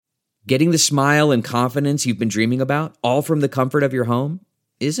Getting the smile and confidence you've been dreaming about, all from the comfort of your home,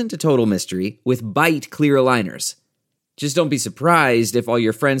 isn't a total mystery with Bite clear aligners. Just don't be surprised if all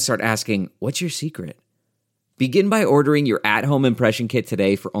your friends start asking, "What's your secret?" Begin by ordering your at-home impression kit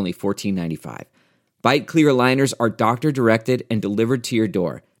today for only $14.95. Bite clear aligners are doctor-directed and delivered to your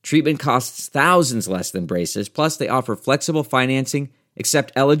door. Treatment costs thousands less than braces, plus they offer flexible financing,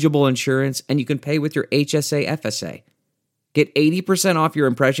 accept eligible insurance, and you can pay with your HSA FSA. Get 80% off your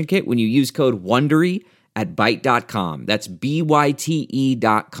impression kit when you use code WONDERY at Byte.com. That's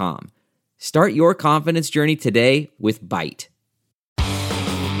BYTE.com. Start your confidence journey today with Byte.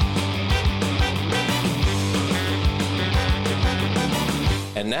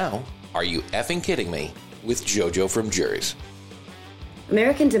 And now, Are You Effing Kidding Me? With JoJo from Juries.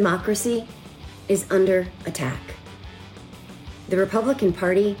 American democracy is under attack. The Republican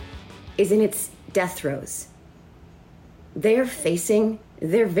Party is in its death throes. They're facing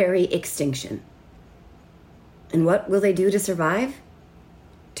their very extinction. And what will they do to survive?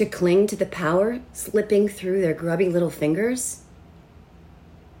 To cling to the power slipping through their grubby little fingers?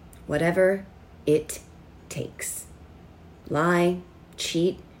 Whatever it takes. Lie,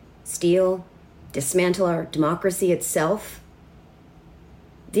 cheat, steal, dismantle our democracy itself.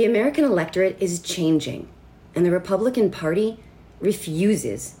 The American electorate is changing, and the Republican Party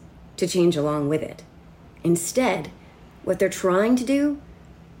refuses to change along with it. Instead, what they're trying to do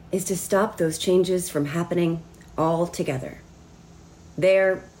is to stop those changes from happening altogether.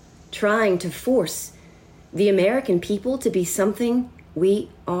 They're trying to force the American people to be something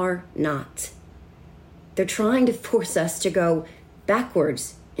we are not. They're trying to force us to go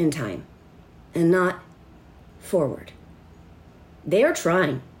backwards in time and not forward. They are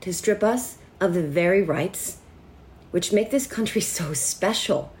trying to strip us of the very rights which make this country so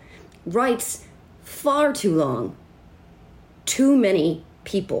special. Rights far too long, too many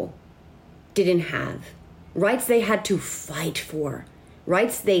people didn't have. Rights they had to fight for.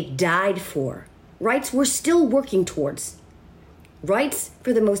 Rights they died for. Rights we're still working towards. Rights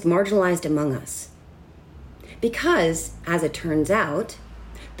for the most marginalized among us. Because, as it turns out,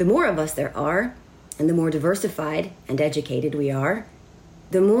 the more of us there are, and the more diversified and educated we are,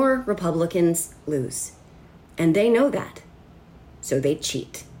 the more Republicans lose. And they know that. So they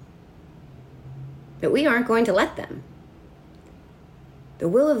cheat. But we aren't going to let them. The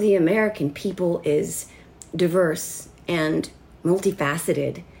will of the American people is diverse and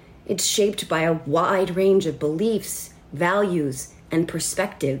multifaceted. It's shaped by a wide range of beliefs, values, and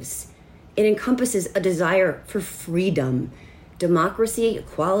perspectives. It encompasses a desire for freedom, democracy,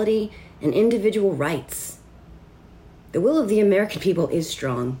 equality, and individual rights. The will of the American people is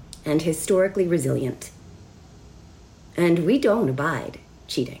strong and historically resilient. And we don't abide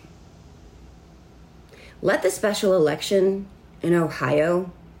cheating. Let the special election in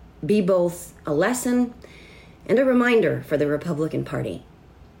Ohio be both a lesson and a reminder for the Republican Party.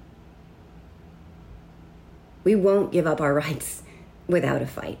 We won't give up our rights without a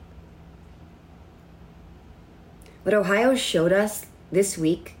fight. What Ohio showed us this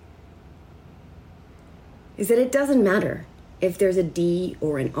week is that it doesn't matter if there's a D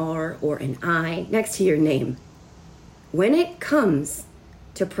or an R or an I next to your name. When it comes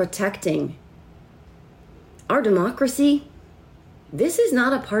to protecting our democracy, this is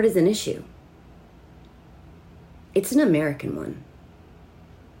not a partisan issue. It's an American one.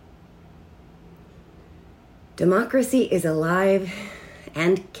 Democracy is alive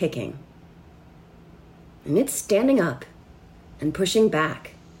and kicking. And it's standing up and pushing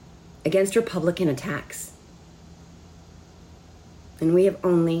back against Republican attacks. And we have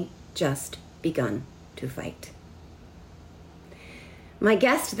only just begun to fight. My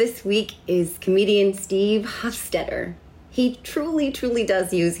guest this week is comedian Steve Hofstetter. He truly, truly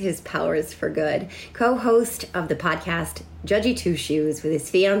does use his powers for good. Co-host of the podcast Judgy Two Shoes with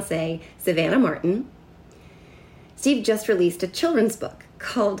his fiancée, Savannah Martin. Steve just released a children's book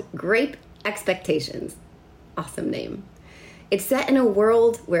called Grape Expectations. Awesome name. It's set in a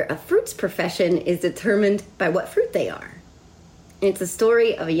world where a fruit's profession is determined by what fruit they are. And it's a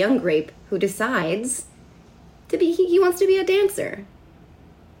story of a young grape who decides he wants to be a dancer.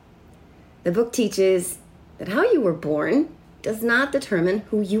 The book teaches that how you were born does not determine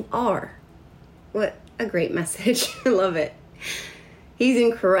who you are. What a great message. I love it. He's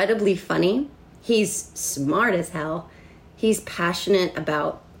incredibly funny. He's smart as hell. He's passionate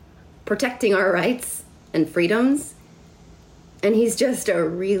about protecting our rights and freedoms. And he's just a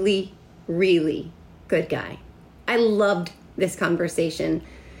really, really good guy. I loved this conversation.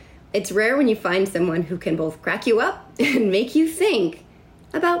 It's rare when you find someone who can both crack you up and make you think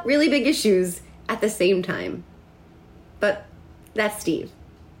about really big issues at the same time. But that's Steve.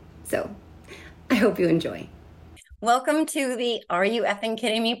 So I hope you enjoy. Welcome to the Are You Effing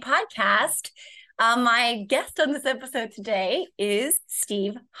Kidding Me podcast. My guest on this episode today is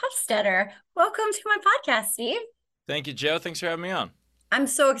Steve Hofstetter. Welcome to my podcast, Steve. Thank you, Joe. Thanks for having me on. I'm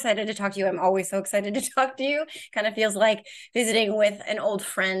so excited to talk to you. I'm always so excited to talk to you. Kind of feels like visiting with an old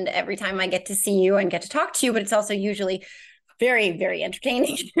friend every time I get to see you and get to talk to you, but it's also usually very, very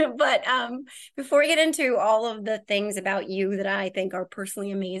entertaining. But before we get into all of the things about you that I think are personally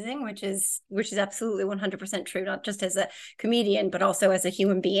amazing, which is absolutely 100% true, not just as a comedian, but also as a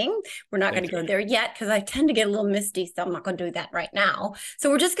human being. We're not going to go there yet because I tend to get a little misty, so I'm not going to do that right now. So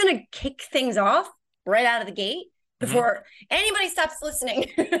we're just going to kick things off right out of the gate before anybody stops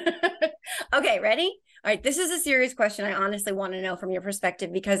listening. Okay, ready? All right, this is a serious question I honestly want to know from your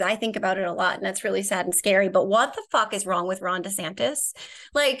perspective because I think about it a lot and that's really sad and scary. But what the fuck is wrong with Ron DeSantis?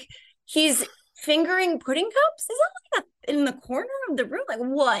 Like, he's fingering pudding cups? Is that like in the corner of the room? Like,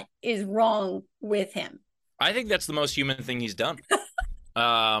 what is wrong with him? I think that's the most human thing he's done.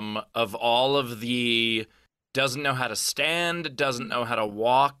 Of all of the doesn't know how to stand, doesn't know how to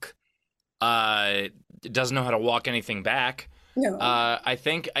walk, doesn't know how to walk anything back. No. I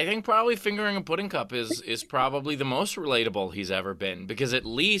think probably fingering a pudding cup is probably the most relatable he's ever been because at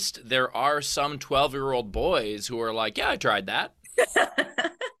least there are some 12-year-old boys who are like, yeah, I tried that.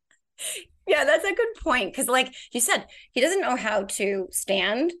 Yeah, that's a good point because like you said, he doesn't know how to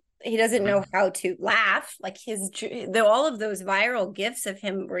stand. He doesn't know how to laugh. Like all of those viral gifs of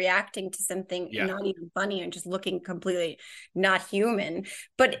him reacting to something not even funny and just looking completely not human.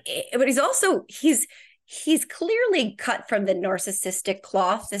 But he's clearly cut from the narcissistic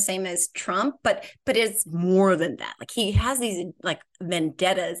cloth, the same as Trump, but it's more than that. Like he has these like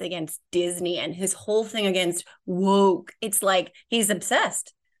vendettas against Disney and his whole thing against woke. It's like he's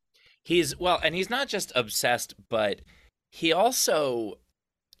obsessed. And he's not just obsessed, but he also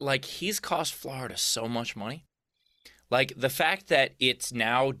he's cost Florida so much money. Like the fact that it's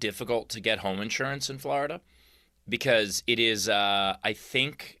now difficult to get home insurance in Florida because it is, I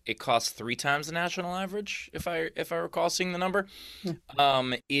think it costs 3 times the national average, if I recall seeing the number.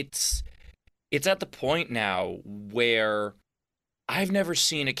 It's at the point now where I've never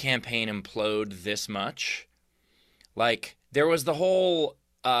seen a campaign implode this much. Like there was the whole,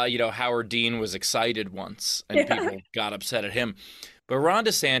 Howard Dean was excited once and people got upset at him. But Ron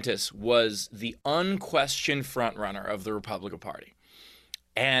DeSantis was the unquestioned frontrunner of the Republican Party.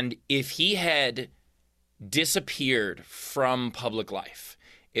 And if he had disappeared from public life,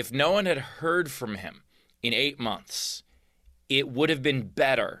 if no one had heard from him in 8 months, it would have been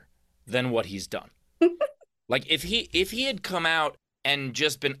better than what he's done. Like if he had come out and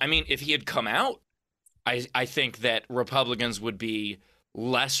just been, if he had come out, I think that Republicans would be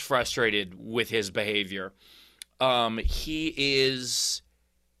less frustrated with his behavior. It's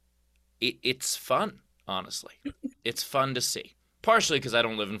fun, honestly. It's fun to see. Partially because I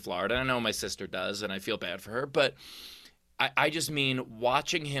don't live in Florida. I know my sister does, and I feel bad for her. But I just mean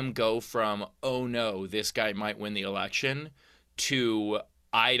watching him go from, oh, no, this guy might win the election, to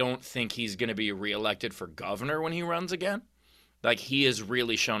I don't think he's going to be reelected for governor when he runs again. Like, he has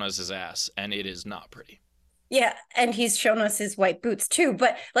really shown us his ass, and it is not pretty. Yeah, and he's shown us his white boots too.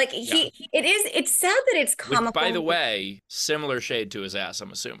 But like it's sad that it's comical. Which, by the way, similar shade to his ass,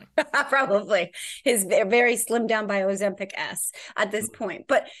 I'm assuming. Probably his very slimmed down by Ozempic ass at this point.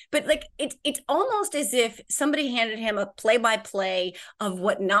 But like it's almost as if somebody handed him a play-by-play of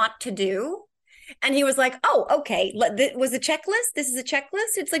what not to do. And he was like, oh, okay, was a checklist? This is a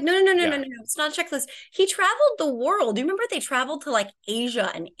checklist? It's like, no, it's not a checklist. He traveled the world. Do you remember they traveled to like Asia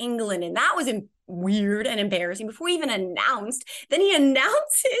and England? And that was weird and embarrassing before he even announced. Then he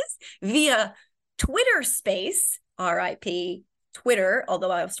announces via Twitter Space, RIP Twitter,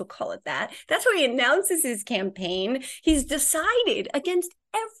 although I'll still call it that. That's where he announces his campaign. He's decided against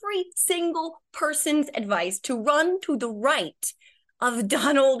every single person's advice to run to the right of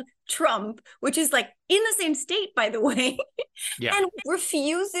Donald Trump, which is like in the same state, by the way, and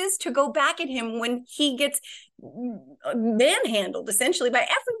refuses to go back at him when he gets manhandled essentially by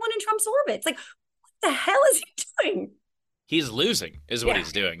everyone in Trump's orbit. It's like, what the hell is he doing? He's losing is what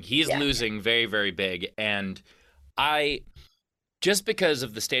he's doing. He's losing very, very big. And just because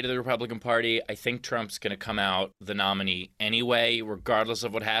of the state of the Republican Party, I think Trump's going to come out the nominee anyway, regardless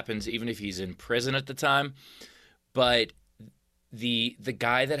of what happens, even if he's in prison at the time. But the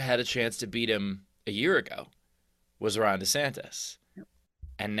guy that had a chance to beat him a year ago was Ron DeSantis.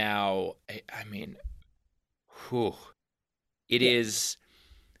 And now, I mean, it is,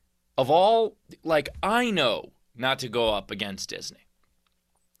 of all, like, I know not to go up against Disney.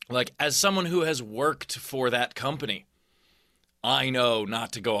 Like, as someone who has worked for that company, I know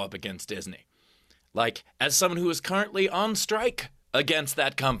not to go up against Disney. Like, as someone who is currently on strike against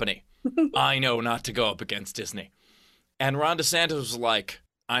that company, I know not to go up against Disney. And Ron DeSantis was like,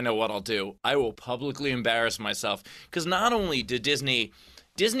 I know what I'll do. I will publicly embarrass myself. Because not only did Disney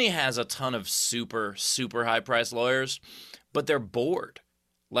has a ton of super, super high-priced lawyers, but they're bored.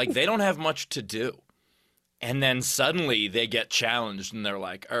 Like, they don't have much to do. And then suddenly they get challenged and they're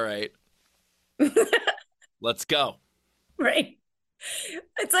like, all right, let's go. Right.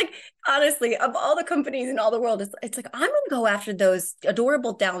 It's like, honestly, of all the companies in all the world, it's like, I'm going to go after those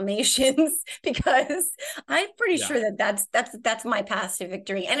adorable Dalmatians because I'm pretty sure that's my path to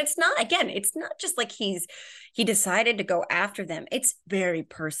victory. And it's not, again, it's not just like he decided to go after them. It's very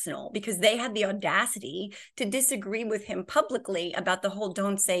personal because they had the audacity to disagree with him publicly about the whole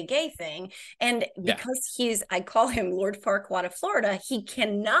don't say gay thing. And because I call him Lord Farquaad of Florida, he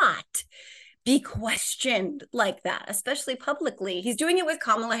cannot be questioned like that, especially publicly. He's doing it with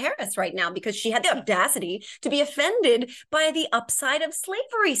Kamala Harris right now because she had the audacity to be offended by the upside of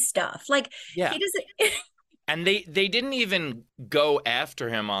slavery stuff. Like, he doesn't. And they didn't even go after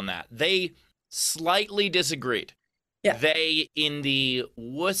him on that. They slightly disagreed. Yeah. They, in the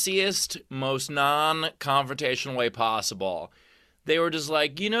wussiest, most non-confrontational way possible, they were just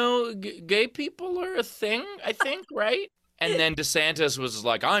like, gay people are a thing, I think, right? And then DeSantis was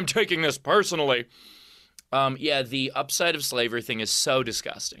like, I'm taking this personally. The upside of slavery thing is so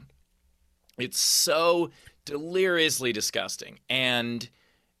disgusting. It's so deliriously disgusting. And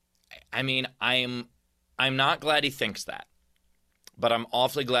I mean, I'm not glad he thinks that, but I'm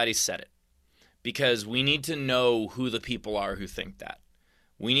awfully glad he said it because we need to know who the people are who think that.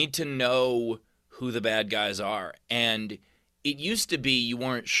 We need to know who the bad guys are. And it used to be you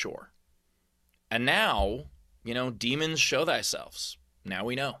weren't sure. And now, demons show thyself. Now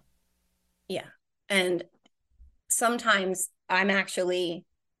we know. Yeah. And sometimes I'm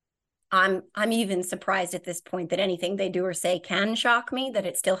even surprised at this point that anything they do or say can shock me, that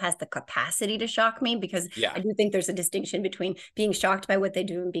it still has the capacity to shock me, because I do think there's a distinction between being shocked by what they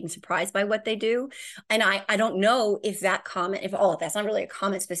do and being surprised by what they do. And I don't know if that comment, that's not really a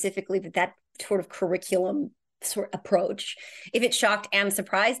comment specifically, but that sort of curriculum sort of approach, if it shocked and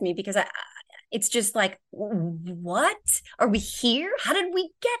surprised me, because it's just like, what? Are we here? How did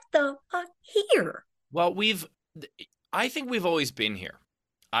we get here? Well, I think we've always been here.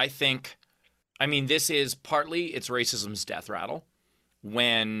 This is partly, it's racism's death rattle.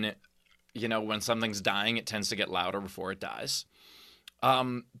 When something's dying, it tends to get louder before it dies.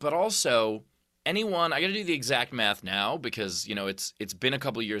 But also, I got to do the exact math now because, it's been a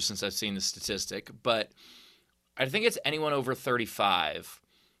couple of years since I've seen the statistic, but I think it's anyone over 35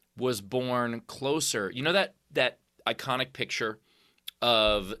 was born closer. That iconic picture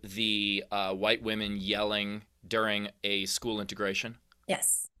of the white women yelling during a school integration?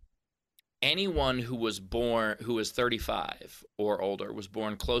 Yes. Anyone who was 35 or older was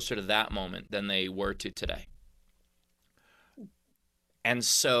born closer to that moment than they were to today. And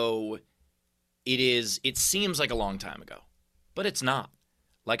so it seems like a long time ago, but it's not.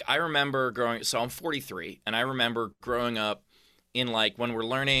 Like, I remember I'm 43, and I remember growing up in, like, when we're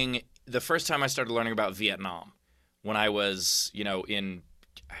learning, the first time I started learning about Vietnam, when I was,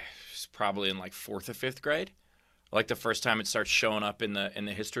 probably in like 4th or 5th grade, like the first time it starts showing up in the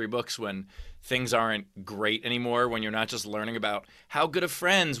history books when things aren't great anymore, when you're not just learning about how good of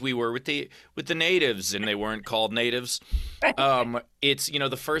friends we were with the natives and they weren't called natives. It's,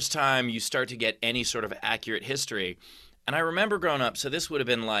 the first time you start to get any sort of accurate history. And I remember growing up, so this would have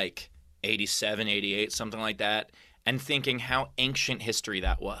been like 87, 88, something like that, and thinking how ancient history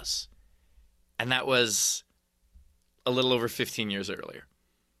that was. And that was a little over 15 years earlier.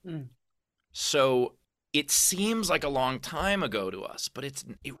 Mm. So it seems like a long time ago to us, but it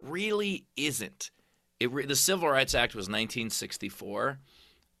really isn't. The Civil Rights Act was 1964.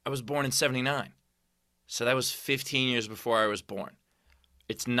 I was born in 79. So that was 15 years before I was born.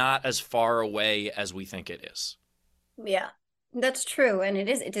 It's not as far away as we think it is. Yeah. That's true. And it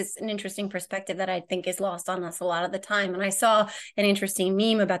is an interesting perspective that I think is lost on us a lot of the time. And I saw an interesting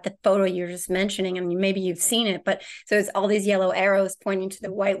meme about the photo you're just mentioning, and maybe you've seen it, but so it's all these yellow arrows pointing to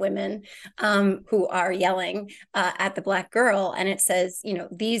the white women who are yelling at the Black girl. And it says,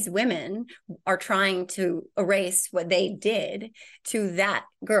 these women are trying to erase what they did to that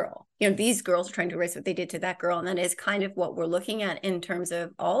girl. These girls are trying to erase what they did to that girl. And that is kind of what we're looking at in terms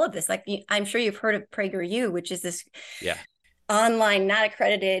of all of this. Like, I'm sure you've heard of PragerU, which is this online, not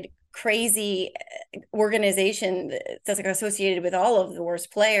accredited, crazy organization that's like associated with all of the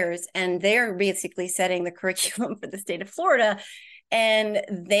worst players. And they're basically setting the curriculum for the state of Florida. And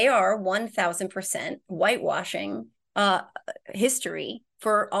they are 1000% whitewashing history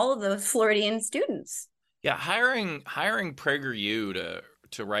for all of those Floridian students. Yeah, hiring PragerU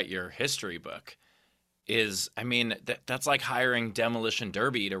to write your history book is, I mean, that's like hiring Demolition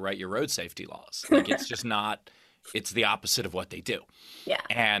Derby to write your road safety laws. Like, it's just not. It's the opposite of what they do. Yeah.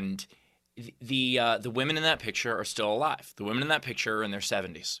 And the women in that picture are still alive. The women in that picture are in their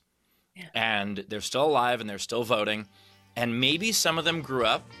 70s. Yeah. And they're still alive and they're still voting. And maybe some of them grew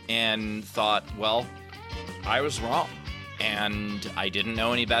up and thought, well, I was wrong and I didn't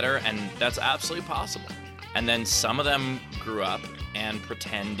know any better, and that's absolutely possible. And then some of them grew up and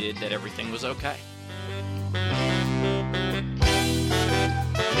pretended that everything was okay.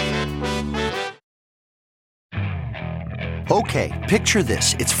 Okay, picture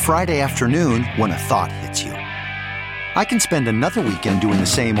this. It's Friday afternoon when a thought hits you. I can spend another weekend doing the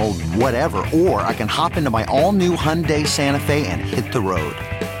same old whatever, or I can hop into my all-new Hyundai Santa Fe and hit the road.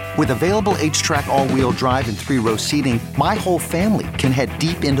 With available H-Track all-wheel drive and 3-row seating, my whole family can head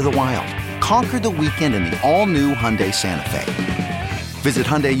deep into the wild. Conquer the weekend in the all-new Hyundai Santa Fe. Visit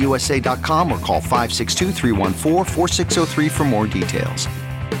HyundaiUSA.com or call 562-314-4603 for more details.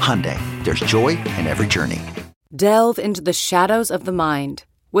 Hyundai, there's joy in every journey. Delve into the shadows of the mind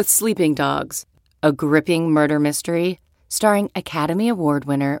with Sleeping Dogs, a gripping murder mystery starring Academy Award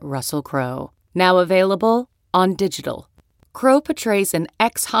winner Russell Crowe. Now available on digital. Crowe portrays an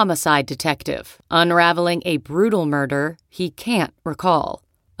ex-homicide detective unraveling a brutal murder he can't recall.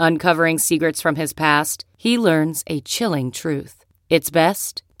 Uncovering secrets from his past, he learns a chilling truth. It's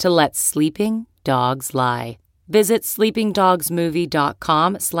best to let sleeping dogs lie. Visit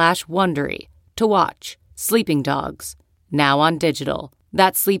sleepingdogsmovie.com/Wondery to watch Sleeping Dogs, now on digital.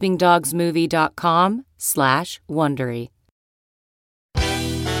 That's sleepingdogsmovie.com/Wondery.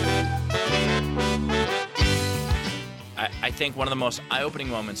 I think one of the most eye-opening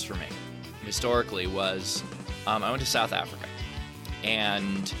moments for me, historically, was I went to South Africa,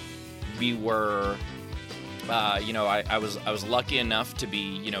 and we were, I was lucky enough to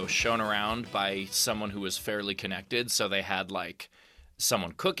be, shown around by someone who was fairly connected. So they had like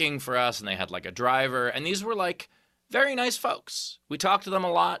someone cooking for us, and they had like a driver, and these were like very nice folks. We talked to them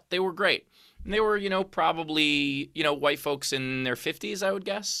a lot. They were great. And they were, probably, white folks in their 50s, I would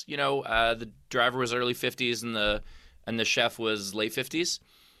guess. The driver was early 50s, and the chef was late 50s.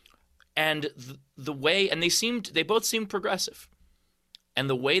 And the way, and they both seemed progressive. And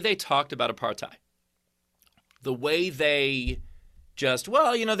the way they talked about apartheid, the way they just,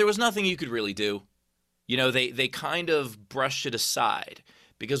 there was nothing you could really do. They kind of brushed it aside,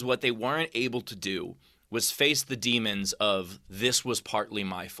 because what they weren't able to do was face the demons of, this was partly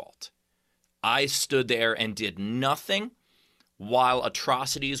my fault. I stood there and did nothing while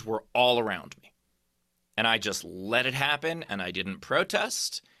atrocities were all around me. And I just let it happen, and I didn't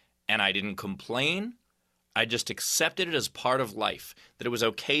protest, and I didn't complain. I just accepted it as part of life, that it was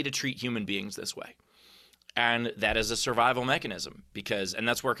okay to treat human beings this way. And that is a survival mechanism, and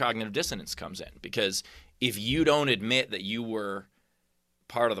that's where cognitive dissonance comes in. Because if you don't admit that you were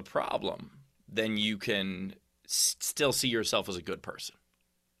part of the problem, then you can still see yourself as a good person.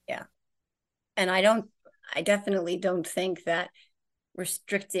 Yeah. And I definitely don't think that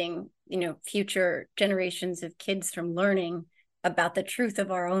restricting, future generations of kids from learning about the truth of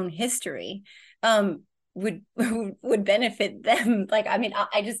our own history would benefit them. Like, I mean,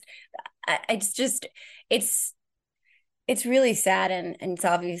 it's really sad, and it's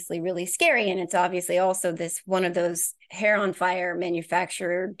obviously really scary, and it's obviously also this one of those hair on fire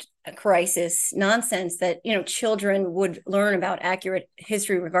manufactured crisis nonsense that children would learn about accurate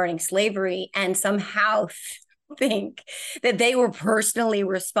history regarding slavery and somehow think that they were personally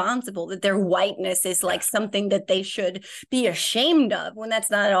responsible, that their whiteness is like something that they should be ashamed of, when that's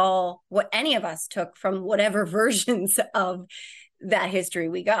not at all what any of us took from whatever versions of that history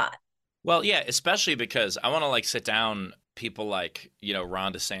we got. Well, yeah, especially because I want to sit down people like,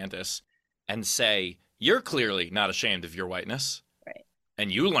 Ron DeSantis and say, you're clearly not ashamed of your whiteness. Right.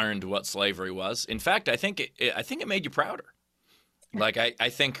 And you learned what slavery was. In fact, I think it made you prouder. Like, I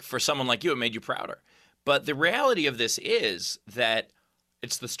think for someone like you, it made you prouder. But the reality of this is that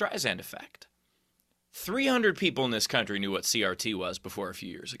it's the Streisand effect. 300 people in this country knew what CRT was before a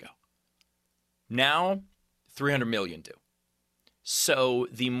few years ago. Now, 300 million do. So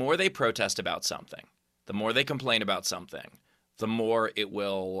the more they protest about something, the more they complain about something, the more it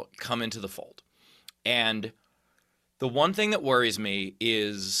will come into the fold. And the one thing that worries me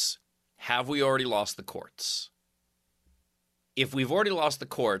is, have we already lost the courts? If we've already lost the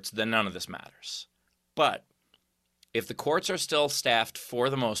courts, then none of this matters. But if the courts are still staffed, for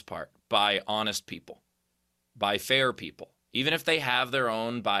the most part, by honest people, by fair people, even if they have their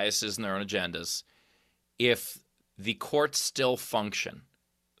own biases and their own agendas, if the courts still function,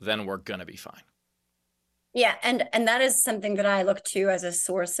 then we're going to be fine. Yeah, and that is something that I look to as a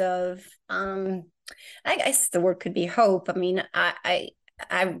source of, I guess the word could be hope. I mean, I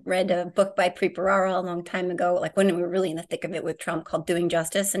read a book by Preparara a long time ago, like when we were really in the thick of it with Trump, called Doing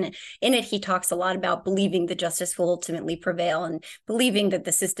Justice. And in it, he talks a lot about believing that justice will ultimately prevail and believing that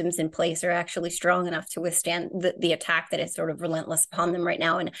the systems in place are actually strong enough to withstand the attack that is sort of relentless upon them right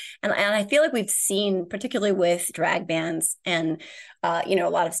now. And I feel like we've seen, particularly with drag bans and a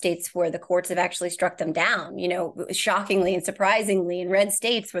lot of states where the courts have actually struck them down, shockingly and surprisingly, in red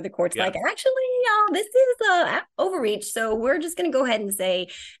states where the court's like, actually, this is overreach. So we're just going to go ahead and say,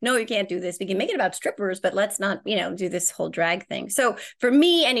 no, you can't do this. We can make it about strippers, but let's not, do this whole drag thing. So for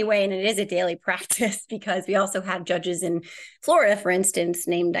me anyway, and it is a daily practice because we also have judges in Florida, for instance,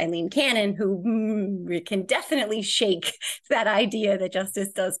 named Eileen Cannon, who can definitely shake that idea that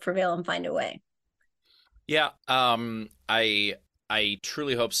justice does prevail and find a way. Yeah, I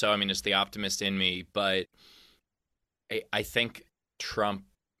truly hope so. I mean, it's the optimist in me, but I think Trump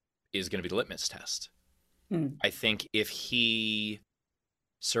is going to be the litmus test. I think if he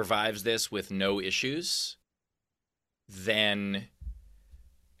survives this with no issues, then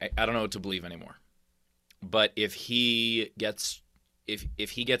I don't know what to believe anymore. But if he gets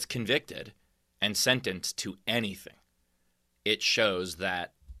convicted and sentenced to anything, it shows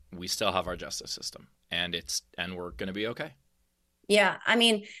that we still have our justice system, and we're going to be okay. Yeah, I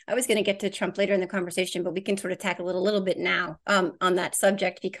mean, I was going to get to Trump later in the conversation, but we can sort of tackle it a little bit now on that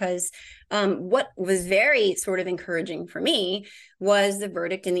subject, because what was very sort of encouraging for me was the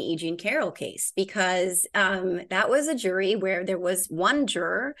verdict in the E. Jean Carroll case, because that was a jury where there was one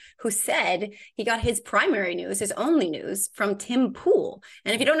juror who said he got his primary news, his only news, from Tim Pool.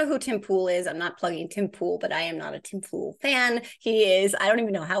 And if you don't know who Tim Pool is, I'm not plugging Tim Pool, but I am not a Tim Pool fan. He is, I don't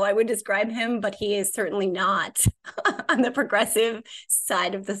even know how I would describe him, but he is certainly not on the progressive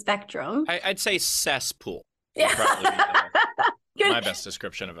side of the spectrum. I'd say cesspool. Yeah. Probably my best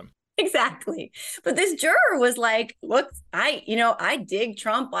description of him. Exactly. But this juror was like, look, I dig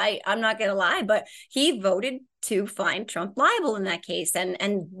Trump. I'm not going to lie, but he voted to find Trump liable in that case.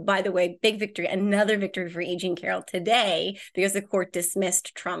 And by the way, big victory, another victory for E. Jean Carroll today, because the court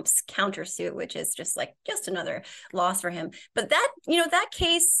dismissed Trump's countersuit, which is just another loss for him. But that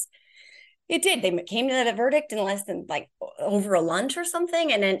case, it did. They came to that verdict in less than over a lunch or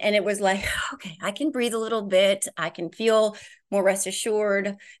something. And it was like, okay, I can breathe a little bit. I can feel more rest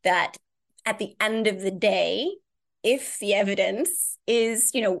assured that at the end of the day, if the evidence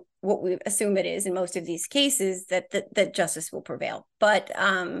is, what we assume it is in most of these cases, that justice will prevail. But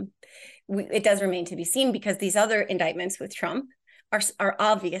it does remain to be seen, because these other indictments with Trump are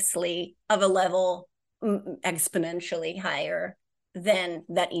obviously of a level exponentially higher than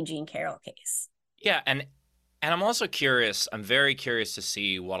that E. Jean Carroll case. Yeah, and I'm also curious. I'm very curious to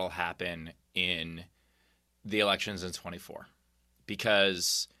see what'll happen in the elections in 24,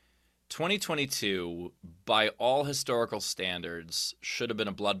 because 2022, by all historical standards, should have been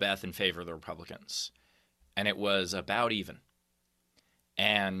a bloodbath in favor of the Republicans, and it was about even.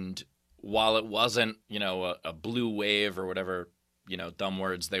 And while it wasn't, a blue wave or whatever, dumb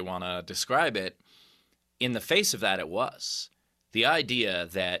words they want to describe it, in the face of that, it was. The idea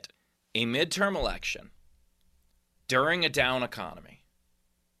that a midterm election during a down economy,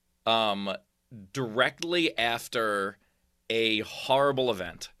 directly after a horrible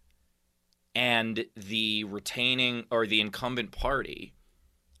event, and the retaining or the incumbent party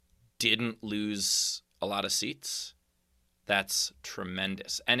didn't lose a lot of seats, that's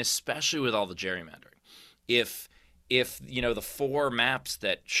tremendous. And especially with all the gerrymandering. If the four maps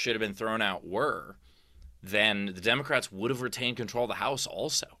that should have been thrown out were, then the Democrats would have retained control of the House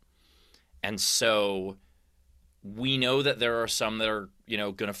also. And so we know that there are some that are,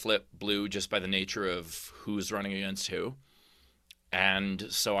 going to flip blue just by the nature of who's running against who. And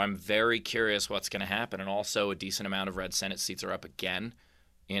so I'm very curious what's going to happen. And also a decent amount of red Senate seats are up again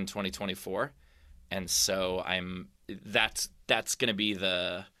in 2024. And so that's going to be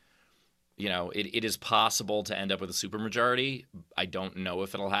the, it is possible to end up with a supermajority. I don't know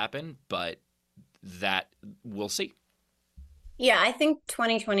if it'll happen, but that we'll see. Yeah, I think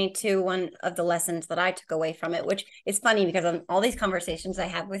 2022, one of the lessons that I took away from it, which is funny because on all these conversations I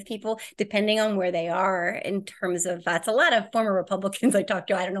have with people, depending on where they are in terms of, that's a lot of former Republicans I talk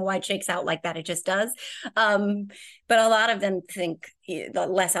to. I don't know why it shakes out like that. It just does. But a lot of them think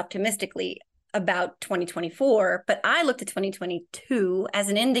less optimistically about 2024, but I looked at 2022 as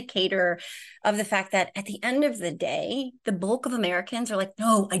an indicator of the fact that at the end of the day, the bulk of Americans are like,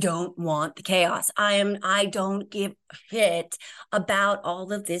 no, I don't want the chaos. I don't give a shit about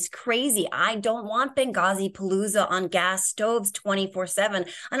all of this crazy. I don't want Benghazi Palooza on gas stoves 24/7.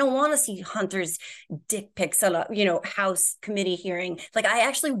 I don't want to see Hunter's dick pics on a, House committee hearing. Like, I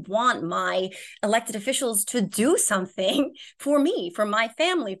actually want my elected officials to do something for me, for my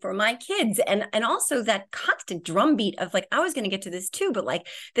family, for my kids. And also that constant drumbeat of like, I was going to get to this too, but like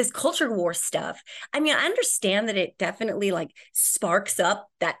this culture war stuff. I mean, I understand that it definitely like sparks up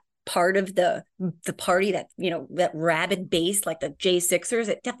that part of the party that, that rabid base, like the J6ers.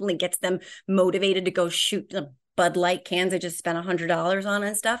 It definitely gets them motivated to go shoot the Bud Light cans I just spent $100 on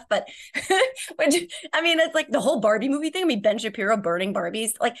and stuff. But which, I mean, it's like the whole Barbie movie thing. I mean, Ben Shapiro burning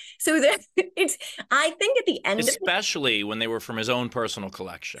Barbies. Like, so it's, I think at the end, especially when they were from his own personal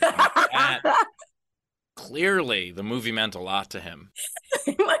collection. Clearly, the movie meant a lot to him.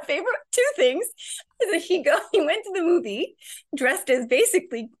 My favorite two things is that he went to the movie dressed as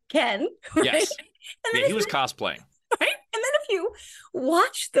basically Ken. Right? Yes. And he was cosplaying. Right? And then if you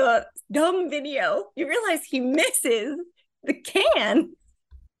watch the dumb video, you realize he misses the can.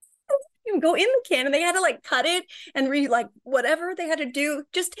 You go in the can and they had to like cut it and whatever they had to do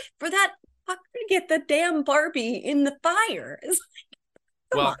just for that fucker to get the damn Barbie in the fire. It's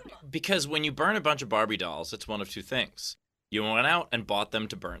like, well, because when you burn a bunch of Barbie dolls, it's one of two things. You went out and bought them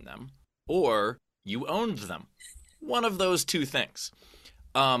to burn them, or you owned them. One of those two things.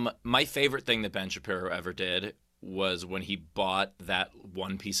 My favorite thing that Ben Shapiro ever did was when he bought that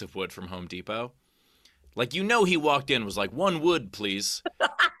one piece of wood from Home Depot. Like, he walked in, was like, 1 wood, please.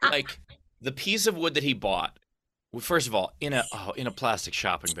 Like, the piece of wood that he bought, first of all, in a plastic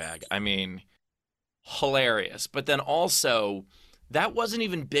shopping bag. I mean, hilarious. But then also, that wasn't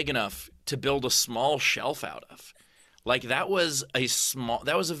even big enough to build a small shelf out of. Like, that was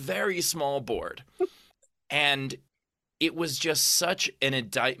a very small board. And it was just such an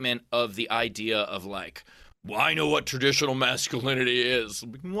indictment of the idea of like, well, I know what traditional masculinity is.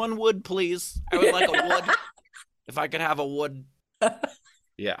 1 wood, please. I would like a wood. If I could have a wood.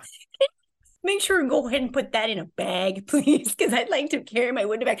 Yeah. Make sure and go ahead and put that in a bag, please, because I'd like to carry my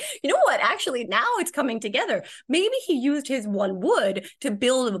wood bag. You know what? Actually, now it's coming together. Maybe he used his 1 wood to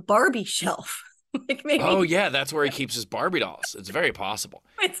build a Barbie shelf. Like maybe. Oh, yeah. That's where he keeps his Barbie dolls. It's very possible.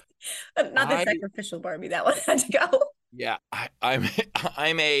 It's not the sacrificial Barbie. That one had to go. Yeah. I'm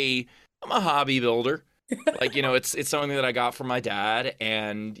a hobby builder. Like, it's something that I got from my dad,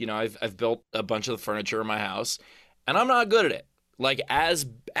 and, I've built a bunch of the furniture in my house, and I'm not good at it. Like, as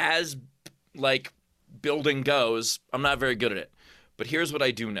like building goes, I'm not very good at it. But here's what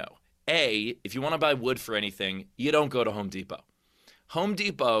I do know. A, if you want to buy wood for anything, you don't go to Home Depot. Home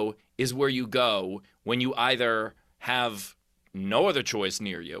Depot is where you go when you either have no other choice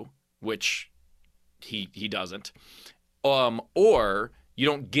near you, which he doesn't, or you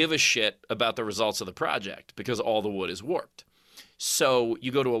don't give a shit about the results of the project because all the wood is warped. So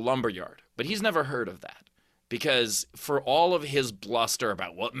you go to a lumber yard. But he's never heard of that. Because for all of his bluster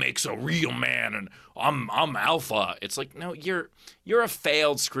about what makes a real man and I'm alpha, it's like, no, you're a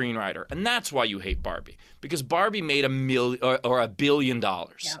failed screenwriter. And that's why you hate Barbie. Because Barbie made $1 billion. Yeah.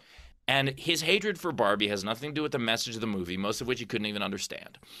 And his hatred for Barbie has nothing to do with the message of the movie, most of which he couldn't even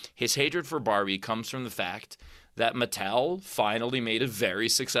understand. His hatred for Barbie comes from the fact that Mattel finally made a very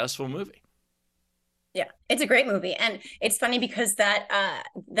successful movie. Yeah, it's a great movie. And it's funny because that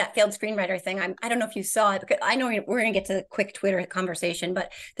failed screenwriter thing, I don't know if you saw it, because I know we're going to get to the quick Twitter conversation,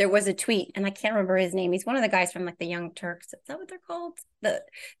 but there was a tweet, and I can't remember his name. He's one of the guys from like the Young Turks. Is that what they're called? That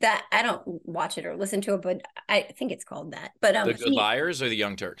I don't watch it or listen to it, but I think it's called that. But The Good Liars or the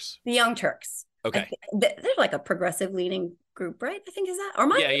Young Turks? The Young Turks. Okay. They're like a progressive leaning group, right? I think is that? Or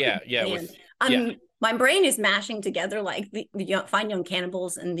Yeah. My brain is mashing together like the Fine Young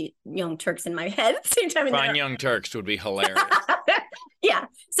Cannibals and the Young Turks in my head at the same time. Fine Young Turks would be hilarious. Yeah.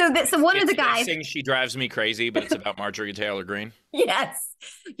 So one of the guys sings "She Drives Me Crazy," but it's about Marjorie Taylor Greene. Yes.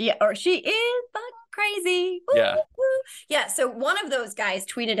 Yeah. Or she is crazy. Woo, yeah. Woo. Yeah. So one of those guys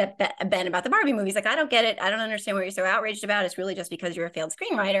tweeted at Ben about the Barbie movie. He's like, I don't get it. I don't understand what you're so outraged about. It's really just because you're a failed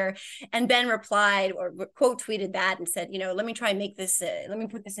screenwriter. And Ben replied or quote tweeted that and said, let me try and make this, let me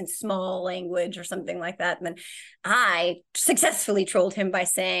put this in small language or something like that. And then I successfully trolled him by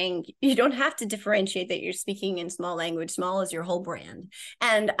saying, you don't have to differentiate that you're speaking in small language. Small is your whole brand.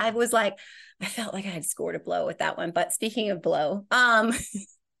 And I was like, I felt like I had scored a blow with that one. But speaking of blow,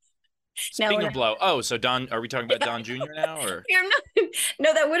 Speaking of blow, so Don, are we talking about Don Jr. now, or? We're not,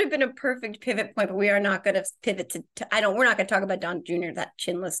 no, that would have been a perfect pivot point, but we are not going to pivot to we're not going to talk about Don Jr., that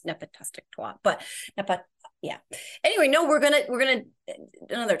chinless nepotistic twat, but yeah. Anyway, no, we're gonna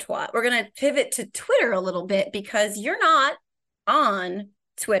another twat. We're gonna pivot to Twitter a little bit because you're not on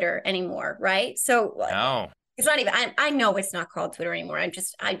Twitter anymore, right? So No. it's not even. I know it's not called Twitter anymore.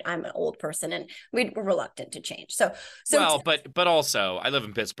 I'm an old person, and we're reluctant to change. So well, but also I live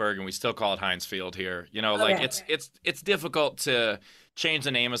in Pittsburgh, and we still call it Heinz Field here. Like it's difficult to change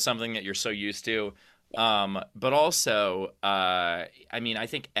the name of something that you're so used to. But also, I mean, I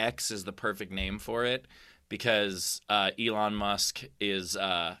think X is the perfect name for it because Elon Musk is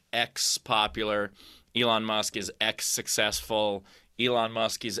X popular, Elon Musk is X successful. Elon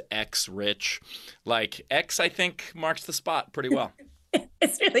Musk is X rich. Like X, I think, marks the spot pretty well.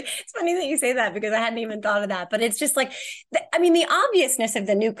 It's funny that you say that because I hadn't even thought of that. But it's just like, the obviousness of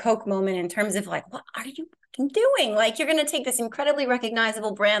the new Coke moment in terms of like, what are you doing? Like, you're going to take this incredibly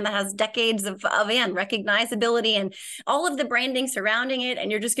recognizable brand that has decades of recognizability and all of the branding surrounding it. And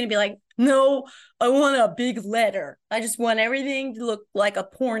you're just going to be like, no, I want a big letter. I just want everything to look like a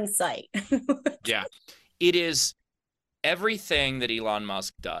porn site. Yeah, it is. Everything that Elon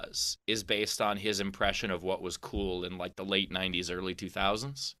Musk does is based on his impression of what was cool in like the late 90s, early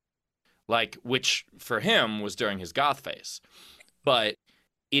 2000s, like which for him was during his goth phase. But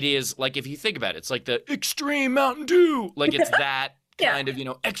it is like, if you think about it, it's like the extreme Mountain Dew, like it's that kind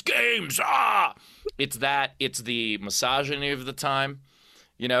of, X Games. It's that, it's the misogyny of the time,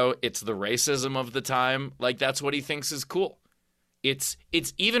 it's the racism of the time. Like that's what he thinks is cool. It's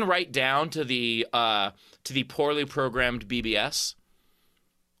even right down to the poorly programmed BBS.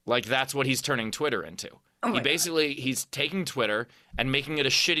 Like that's what he's turning Twitter into. He's taking Twitter and making it a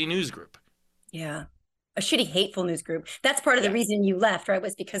shitty news group. Yeah. A shitty, hateful news group. That's part of the reason you left, right?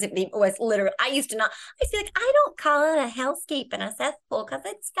 Was because it was literally, I used to be like, I don't call it a hellscape and a cesspool because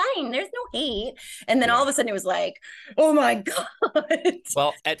it's fine. There's no hate. And then all of a sudden it was like, oh my God.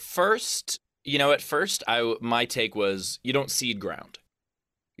 Well, at first, my take was you don't cede ground.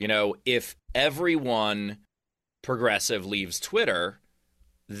 If everyone progressive leaves Twitter,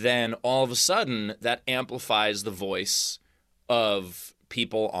 then all of a sudden that amplifies the voice of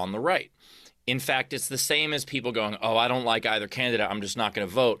people on the right. In fact, it's the same as people going, oh, I don't like either candidate, I'm just not going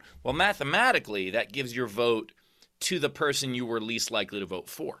to vote. Well, mathematically, that gives your vote to the person you were least likely to vote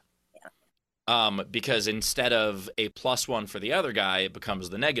for. Because instead of a +1 for the other guy, it becomes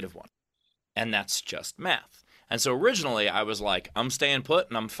the -1. And that's just math. And so originally I was like, I'm staying put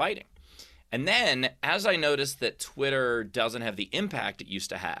and I'm fighting. And then as I noticed that Twitter doesn't have the impact it used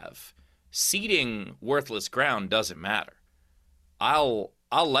to have, ceding worthless ground doesn't matter. I'll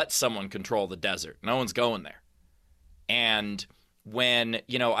let someone control the desert. No one's going there. And when,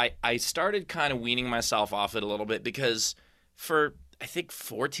 I started kind of weaning myself off it a little bit because for, I think,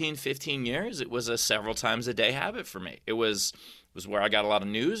 14, 15 years, it was a several times a day habit for me. It was where I got a lot of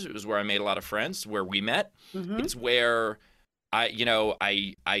news. It was where I made a lot of friends, where we met. Mm-hmm. It's where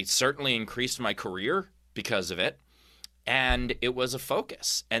I certainly increased my career because of it. And it was a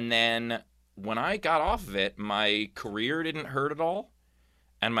focus. And then when I got off of it, my career didn't hurt at all.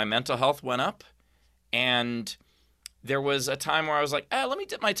 And my mental health went up. And there was a time where I was like, let me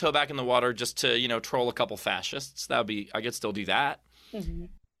dip my toe back in the water just to, troll a couple fascists. I could still do that. Mm-hmm.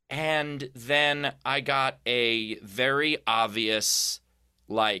 And then I got a very obvious,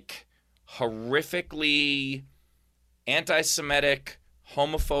 like, horrifically anti-Semitic,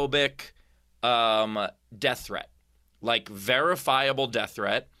 homophobic death threat. Like, verifiable death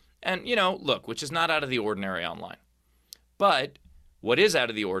threat. And, look, which is not out of the ordinary online. But what is out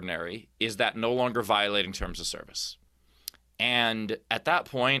of the ordinary is that no longer violating terms of service. And at that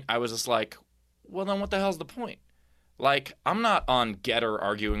point, I was just like, well, then what the hell's the point? Like, I'm not on Getter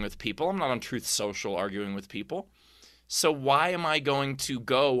arguing with people. I'm not on Truth Social arguing with people. So why am I going to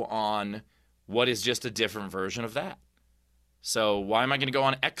go on what is just a different version of that? So why am I going to go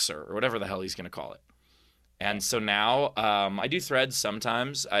on Xer or whatever the hell he's going to call it? And so now I do threads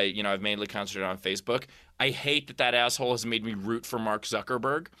sometimes. I've mainly concentrated on Facebook. I hate that asshole has made me root for Mark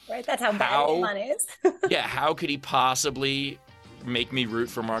Zuckerberg. Right, that's how bad Elon is. Yeah, how could he possibly make me root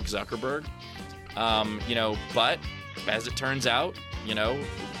for Mark Zuckerberg? But as it turns out,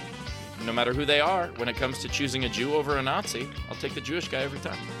 no matter who they are, when it comes to choosing a Jew over a Nazi, I'll take the Jewish guy every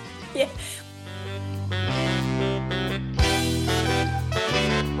time. Yeah.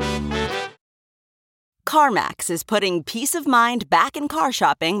 CarMax is putting peace of mind back in car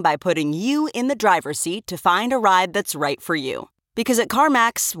shopping by putting you in the driver's seat to find a ride that's right for you. Because at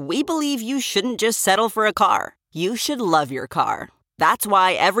CarMax, we believe you shouldn't just settle for a car. You should love your car. That's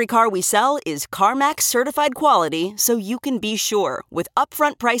why every car we sell is CarMax certified quality, so you can be sure with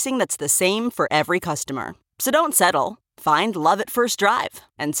upfront pricing that's the same for every customer. So don't settle. Find love at first drive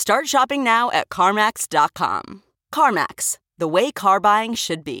and start shopping now at CarMax.com. CarMax, the way car buying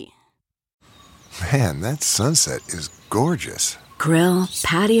should be. Man, that sunset is gorgeous. Grill,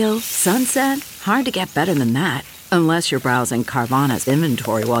 patio, sunset. Hard to get better than that. Unless you're browsing Carvana's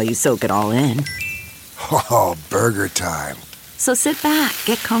inventory while you soak it all in. Oh, burger time. So sit back,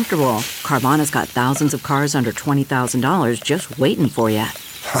 get comfortable. Carvana's got thousands of cars under $20,000 just waiting for you.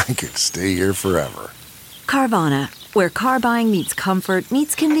 I could stay here forever. Carvana, where car buying meets comfort,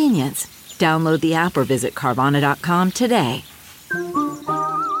 meets convenience. Download the app or visit Carvana.com today.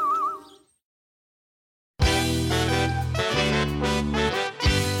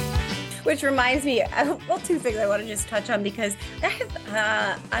 Which reminds me, well, two things I want to just touch on because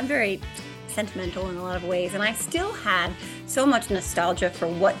I'm very sentimental in a lot of ways, and I still had so much nostalgia for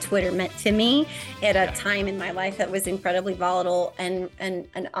what Twitter meant to me at a time in my life that was incredibly volatile and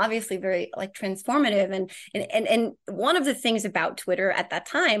obviously very like transformative. And one of the things about Twitter at that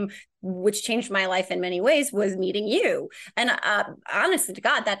time, which changed my life in many ways, was meeting you. And honestly to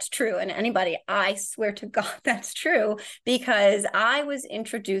God, that's true. And anybody, I swear to God, that's true, because I was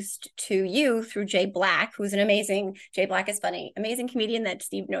introduced to you through Jay Black, who's Jay Black is funny, amazing comedian that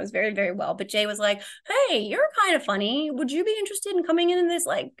Steve knows very, very well. But Jay was like, hey, you're kind of funny. Would you be interested in coming in this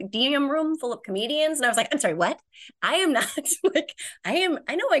like DM room full of comedians? And I was like, I'm sorry, what? I am not like, I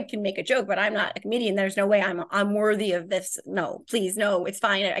know I can make a joke, but I'm not a comedian. There's no way I'm worthy of this. No, please, no, it's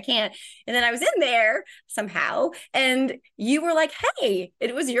fine. I can't. And then I was in there somehow, and you were like, hey,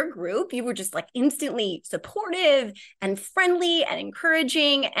 it was your group. You were just like instantly supportive and friendly and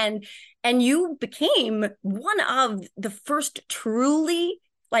encouraging. And you became one of the first truly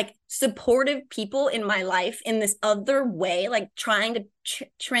like supportive people in my life in this other way, like trying to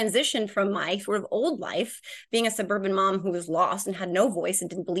transition from my sort of old life, being a suburban mom who was lost and had no voice and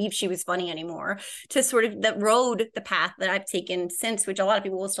didn't believe she was funny anymore, to sort of the path that I've taken since, which a lot of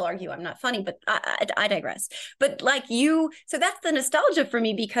people will still argue I'm not funny, but I digress. But like you, so that's the nostalgia for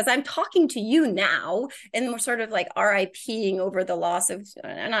me, because I'm talking to you now and we're sort of like RIPing over the loss of,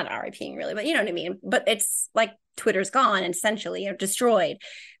 not RIPing really, but you know what I mean? But it's like Twitter's gone essentially, or destroyed.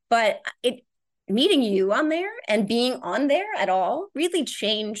 But meeting you on there and being on there at all really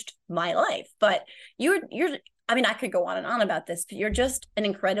changed my life. But you're I mean, I could go on and on about this, but you're just an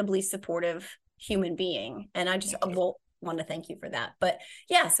incredibly supportive human being. And I just want to thank you for that. But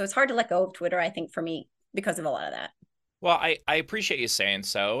yeah, so it's hard to let go of Twitter, I think, for me, because of a lot of that. Well, I appreciate you saying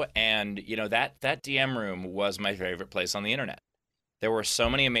so. And, you know, that DM room was my favorite place on the internet. There were so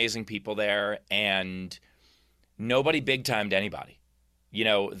many amazing people there, and nobody big-timed anybody. You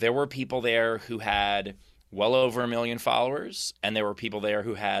know, there were people there who had well over 1 million followers, and there were people there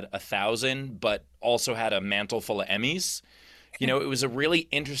who had 1,000, but also had a mantle full of Emmys. You know, it was a really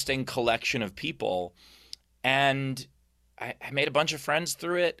interesting collection of people, and I made a bunch of friends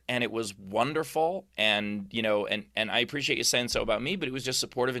through it, and it was wonderful. And, you know, and I appreciate you saying so about me, but it was just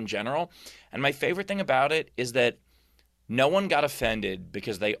supportive in general. And my favorite thing about it is that no one got offended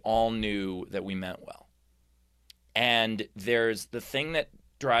because they all knew that we meant well. And there's the thing that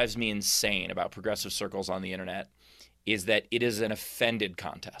drives me insane about progressive circles on the internet is that it is an offended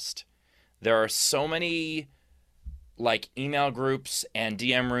contest. There are so many like email groups and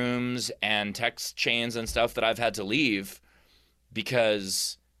DM rooms and text chains and stuff that I've had to leave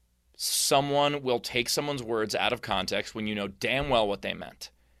because someone will take someone's words out of context when you know damn well what they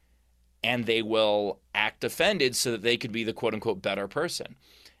meant. And they will act offended so that they could be the quote unquote better person.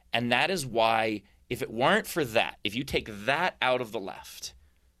 And that is why, if it weren't for that, if you take that out of the left,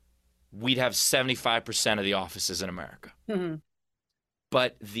 we'd have 75% of the offices in America. Mm-hmm.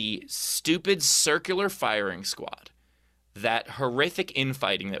 But the stupid circular firing squad, that horrific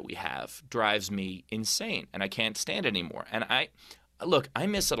infighting that we have, drives me insane, and I can't stand it anymore. And I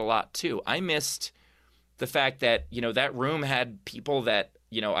miss it a lot too. I missed the fact that, you know, that room had people that,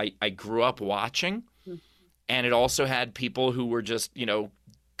 you know, I grew up watching, mm-hmm. and it also had people who were just, you know,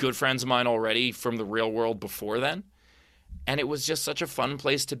 good friends of mine already from the real world before then. And it was just such a fun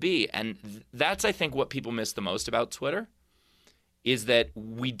place to be. And that's, I think, what people miss the most about Twitter, is that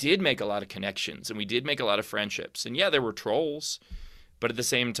we did make a lot of connections and we did make a lot of friendships. And yeah, there were trolls, but at the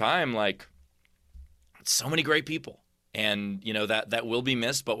same time, like, so many great people. And, you know, that will be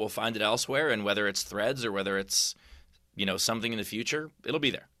missed, but we'll find it elsewhere. And whether it's Threads or whether it's, you know, something in the future, it'll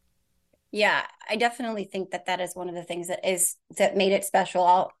be there. Yeah, I definitely think that is one of the things that made it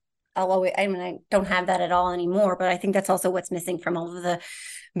special. I don't have that at all anymore, but I think that's also what's missing from all of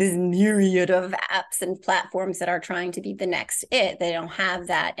this myriad of apps and platforms that are trying to be the next it. They don't have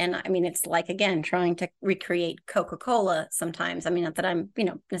that. And I mean, it's like, again, trying to recreate Coca-Cola sometimes. I mean, not that I'm,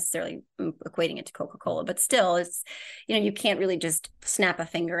 necessarily equating it to Coca-Cola, but still it's, you can't really just snap a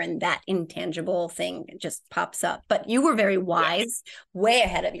finger and that intangible thing just pops up. But you were very wise, way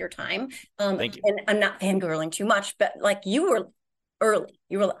ahead of your time. Thank you. And I'm not fangirling too much, but like you were early.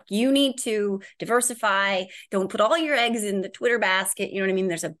 You were like, you need to diversify. Don't put all your eggs in the Twitter basket. You know what I mean?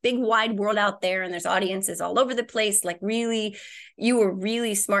 There's a big wide world out there and there's audiences all over the place. Like really, you were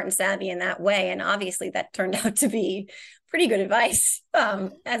really smart and savvy in that way. And obviously that turned out to be pretty good advice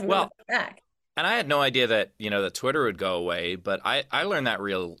as we look back. And I had no idea that, that Twitter would go away, but I learned that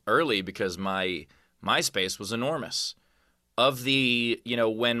real early because my MySpace was enormous. Of the,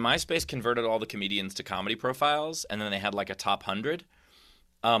 when MySpace converted all the comedians to comedy profiles and then they had like a top 100,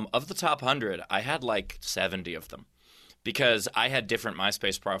 of the top 100, I had like 70 of them because I had different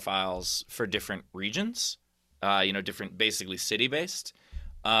MySpace profiles for different regions, different, basically city-based,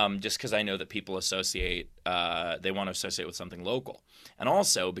 just because I know that people associate, they want to associate with something local. And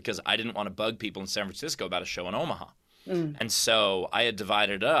also because I didn't want to bug people in San Francisco about a show in Omaha. And so I had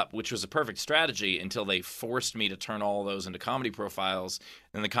divided it up, which was a perfect strategy until they forced me to turn all those into comedy profiles.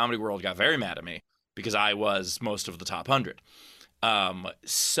 And the comedy world got very mad at me because I was most of the top 100.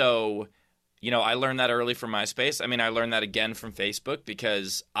 So, I learned that early from MySpace. I mean, I learned that again from Facebook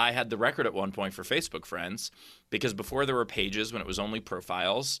because I had the record at one point for Facebook friends because before there were pages when it was only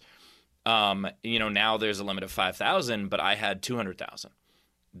profiles, now there's a limit of 5,000, but I had 200,000.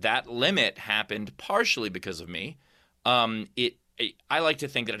 That limit happened partially because of me. I like to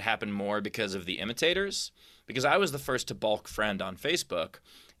think that it happened more because of the imitators, because I was the first to bulk friend on Facebook,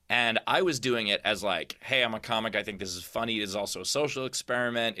 and I was doing it as like, hey, I'm a comic, I think this is funny, it is also a social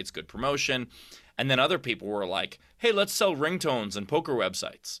experiment, it's good promotion, and then other people were like, hey, let's sell ringtones and poker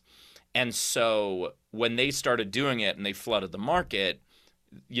websites. And so when they started doing it and they flooded the market,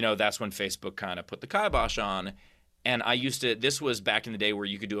 that's when Facebook kind of put the kibosh on. And this was back in the day where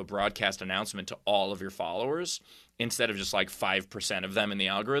you could do a broadcast announcement to all of your followers instead of just like 5% of them in the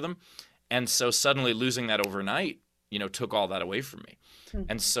algorithm. And so suddenly losing that overnight, took all that away from me.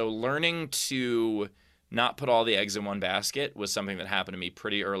 And so learning to not put all the eggs in one basket was something that happened to me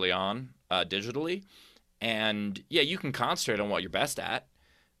pretty early on digitally. And yeah, you can concentrate on what you're best at.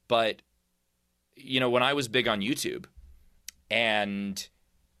 But, when I was big on YouTube and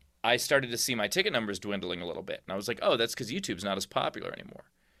I started to see my ticket numbers dwindling a little bit. And I was like, oh, that's because YouTube's not as popular anymore.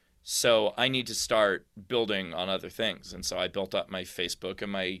 So I need to start building on other things. And so I built up my Facebook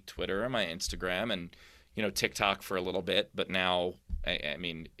and my Twitter and my Instagram and, TikTok for a little bit. But now, I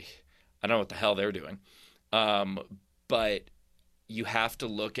mean, I don't know what the hell they're doing. But you have to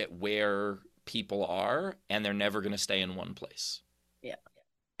look at where people are, and they're never going to stay in one place. Yeah.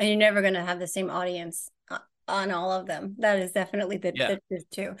 And you're never going to have the same audience on all of them. That is definitely the truth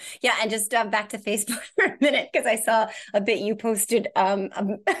too. Yeah. And just back to Facebook for a minute, because I saw a bit you posted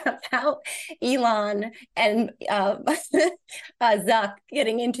about Elon and Zuck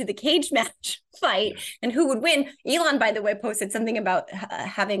getting into the cage match fight and who would win. Elon, by the way, posted something about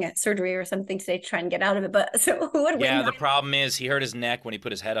having a surgery or something today to try and get out of it. But so who would win? Yeah, the problem is he hurt his neck when he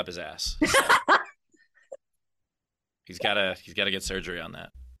put his head up his ass. So. He's gotta get surgery on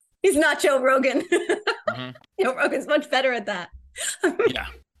that. He's not Joe Rogan. Mm-hmm. Joe Rogan's much better at that. Yeah.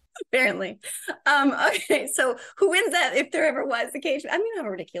 Apparently. Okay, so who wins that if there ever was a cage? I mean, how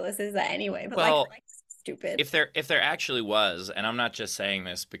ridiculous is that anyway? But well, like stupid. If there actually was, and I'm not just saying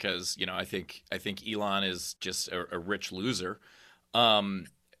this because, I think Elon is just a rich loser. Mark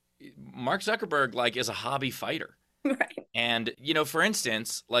Zuckerberg is a hobby fighter. Right. And, for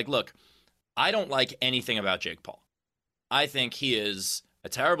instance, look, I don't like anything about Jake Paul. I think he is a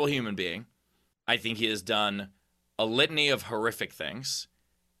terrible human being. I think he has done a litany of horrific things.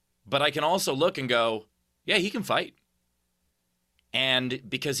 But I can also look and go, yeah, he can fight. And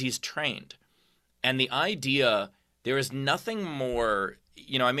because he's trained. And the idea, there is nothing more,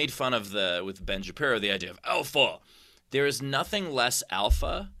 I made fun of with Ben Shapiro, the idea of alpha. There is nothing less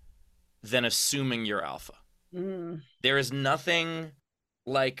alpha than assuming you're alpha. Mm. There is nothing...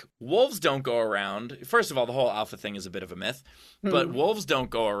 wolves don't go around. First of all, the whole alpha thing is a bit of a myth, but wolves don't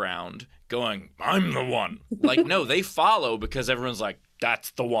go around going, I'm the one. No, they follow because everyone's like,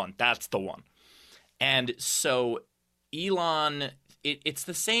 that's the one. That's the one. And so Elon, it's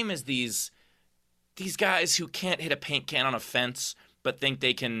the same as these guys who can't hit a paint can on a fence, but think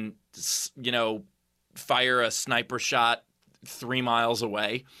they can, fire a sniper shot 3 miles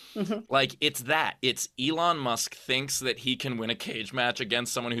away. Mhm. Like, it's that. It's Elon Musk thinks that he can win a cage match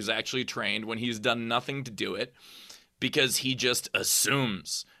against someone who's actually trained when he's done nothing to do it, because he just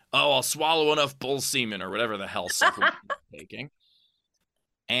assumes, oh, I'll swallow enough bull semen or whatever the hell supplement he's taking.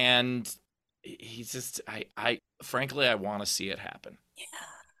 And he's just, frankly, I want to see it happen.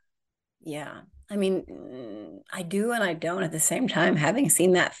 Yeah. I mean, I do and I don't at the same time, having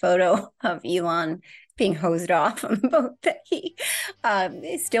seen that photo of Elon being hosed off on the boat that he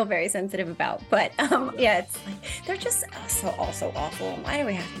is still very sensitive about. But yeah, it's like, they're just also awful. Why do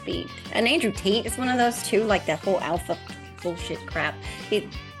we have to be? And Andrew Tate is one of those too, like that whole alpha bullshit crap. He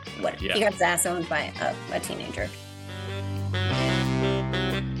got his ass owned by a teenager.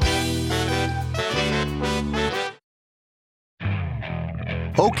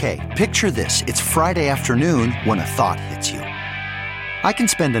 Okay, picture this. It's Friday afternoon when a thought hits you. I can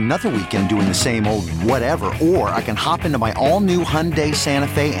spend another weekend doing the same old whatever, or I can hop into my all-new Hyundai Santa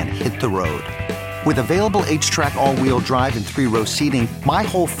Fe and hit the road. With available H-Track all-wheel drive and 3-row seating, my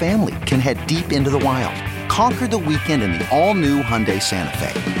whole family can head deep into the wild. Conquer the weekend in the all-new Hyundai Santa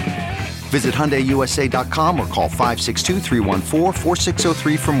Fe. Visit HyundaiUSA.com or call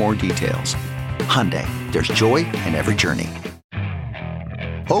 562-314-4603 for more details. Hyundai, there's joy in every journey.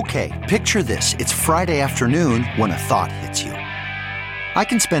 Okay, picture this. It's Friday afternoon when a thought hits you. I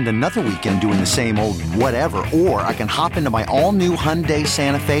can spend another weekend doing the same old whatever, or I can hop into my all-new Hyundai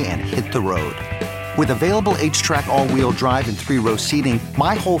Santa Fe and hit the road. With available H-Track all-wheel drive and 3-row seating,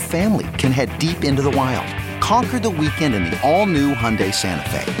 my whole family can head deep into the wild. Conquer the weekend in the all-new Hyundai Santa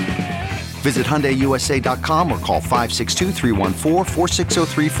Fe. Visit HyundaiUSA.com or call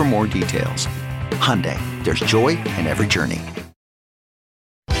 562-314-4603 for more details. Hyundai, there's joy in every journey.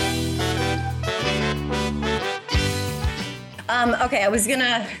 Okay, I was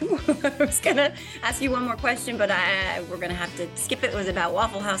gonna ask you one more question, but we're gonna have to skip it. It was about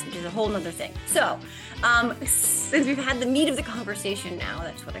Waffle House, which is a whole nother thing. So, since we've had the meat of the conversation now,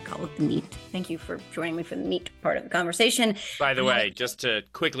 that's what I call it, the meat. Thank you for joining me for the meat part of the conversation. By the way, just to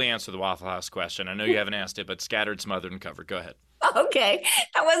quickly answer the Waffle House question, I know you haven't asked it, but scattered, smothered, and covered. Go ahead. Okay,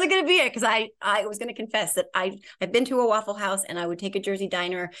 that wasn't going to be it, because I was going to confess that I've been to a Waffle House and I would take a Jersey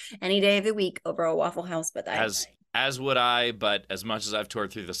diner any day of the week over a Waffle House, but As would I, but as much as I've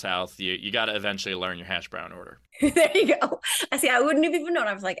toured through the South, you got to eventually learn your hash brown order. There you go. I see. I wouldn't have even known.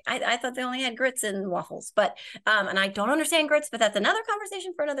 I was like, I thought they only had grits and waffles, but and I don't understand grits, but that's another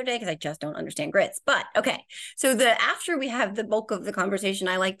conversation for another day, because I just don't understand grits. But okay, so after we have the bulk of the conversation,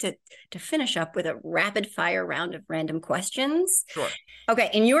 I like to finish up with a rapid fire round of random questions. Sure.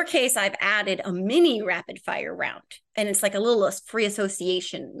 Okay. In your case, I've added a mini rapid fire round, and it's like a little free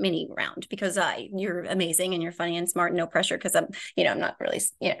association mini round, because you're amazing and you're funny and smart and no pressure, because I'm not really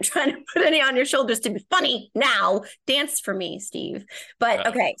trying to put any on your shoulders to be funny now. Dance for me, Steve. But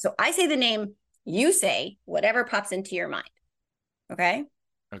okay, so I say the name, you say whatever pops into your mind. Okay?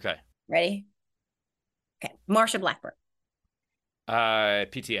 Okay. Ready? Okay. Marsha Blackburn.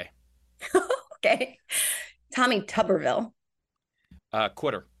 PTA. Okay. Tommy Tuberville.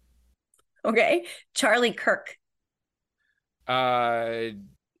 Quitter. Okay. Charlie Kirk.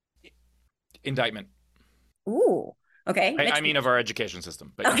 Indictment. Ooh. Okay. I mean, of our education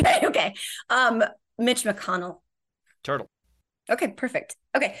system. But Okay. Mitch McConnell. Turtle. Okay, perfect.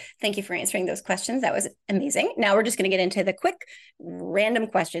 Okay, thank you for answering those questions. That was amazing. Now we're just going to get into the quick random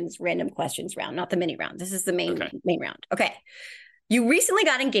questions round, not the mini round. This is the main round. Okay. You recently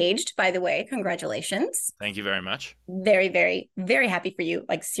got engaged, by the way. Congratulations. Thank you very much. Very, very, very happy for you.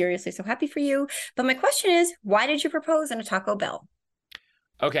 Like, seriously, so happy for you. But my question is, why did you propose in a Taco Bell?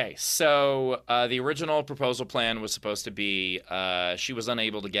 Okay, so the original proposal plan was supposed to be she was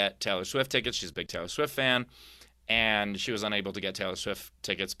unable to get Taylor Swift tickets. She's a big Taylor Swift fan. And she was unable to get Taylor Swift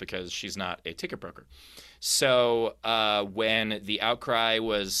tickets because she's not a ticket broker. So when the outcry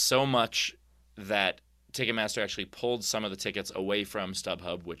was so much that Ticketmaster actually pulled some of the tickets away from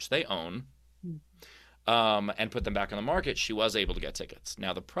StubHub, which they own, and put them back on the market, she was able to get tickets.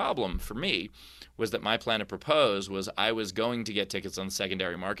 Now, the problem for me was that my plan to propose was I was going to get tickets on the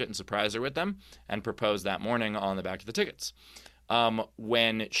secondary market and surprise her with them and propose that morning on the back of the tickets.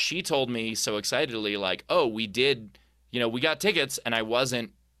 When she told me so excitedly, like, oh, we got tickets, and I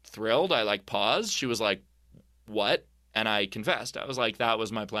wasn't thrilled, I paused. She was like, what? And I confessed. I was like, that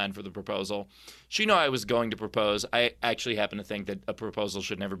was my plan for the proposal. She knew I was going to propose. I actually happen to think that a proposal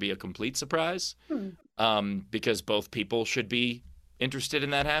should never be a complete surprise, because both people should be interested in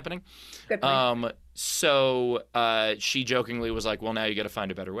that happening. Good point. So she jokingly was like, well, now you got to find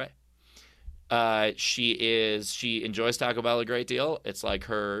a better way. She enjoys Taco Bell a great deal. It's like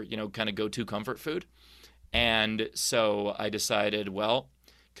her, kind of go-to comfort food. And so I decided, well,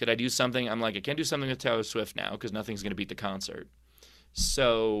 could I do something? I'm like, I can't do something with Taylor Swift now because nothing's going to beat the concert.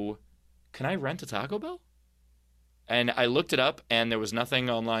 So can I rent a Taco Bell? And I looked it up, and there was nothing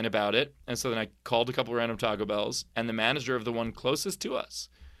online about it. And so then I called a couple random Taco Bells, and the manager of the one closest to us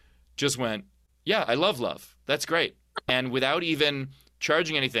just went, yeah, I love Love. That's great. And without even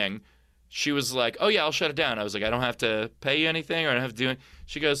charging anything, she was like, oh, yeah, I'll shut it down. I was like, I don't have to pay you anything, or I don't have to do it.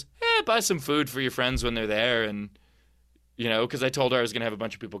 She goes, buy some food for your friends when they're there. And, because I told her I was going to have a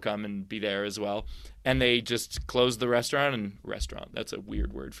bunch of people come and be there as well. And they just closed the restaurant. That's a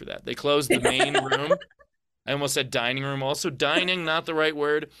weird word for that. They closed the main room. I almost said dining room. Also, dining, not the right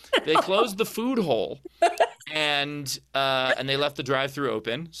word. They closed the food hole, and they left the drive-thru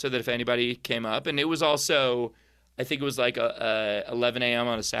open so that if anybody came up, and it was also, I think it was like 11 a.m.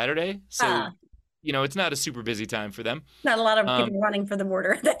 on a Saturday, so it's not a super busy time for them. Not a lot of people running for the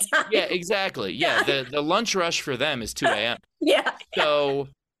border at that time. Yeah, exactly. Yeah, the lunch rush for them is 2 a.m. Yeah. So.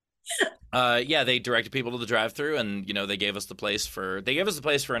 They directed people to the drive-thru, and they gave us the place for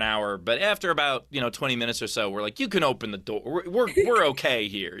an hour. But after about 20 minutes or so, we're like, you can open the door. We're okay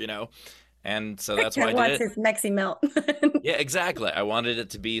here, And so that's why I did it. His Mexi melt. Yeah, exactly. I wanted it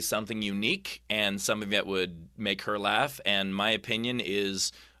to be something unique and something that would make her laugh. And my opinion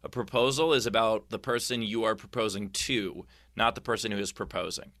is a proposal is about the person you are proposing to, not the person who is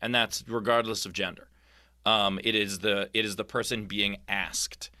proposing, and that's regardless of gender. It is the person being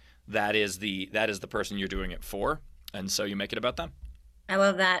asked. That is the person you're doing it for, and so you make it about them. I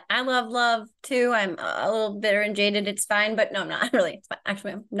love that. I love Love too. I'm a little bitter and jaded. It's fine, but no, I'm not really. It's fine.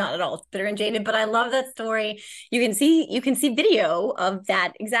 Actually, I'm not at all. It's bitter and jaded, but I love that story. You can see video of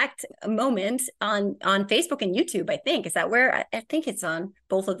that exact moment on Facebook and YouTube. I think is that where I think it's on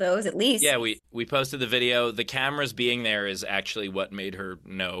both of those at least. Yeah, we posted the video. The cameras being there is actually what made her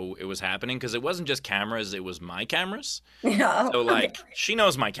know it was happening because it wasn't just cameras; it was my cameras. Yeah. So she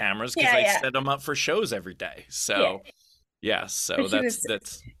knows my cameras because I set them up for shows every day. So. Yeah. Yeah, so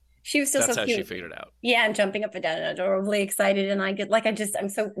that's she was still that's so how cute. she figured it out. Yeah, and jumping up and down and adorably excited, and I'm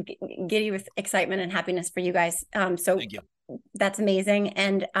so giddy with excitement and happiness for you guys. So Thank you. That's amazing.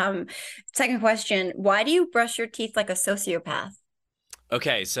 And second question: why do you brush your teeth like a sociopath?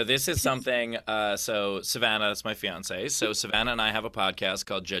 Okay, so this is something. So Savannah, that's my fiance. So Savannah and I have a podcast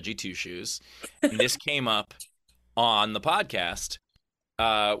called Judgy Two Shoes, and this came up on the podcast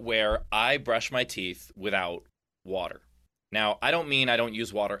where I brush my teeth without water. Now, I don't mean I don't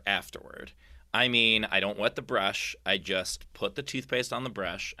use water afterward. I mean I don't wet the brush. I just put the toothpaste on the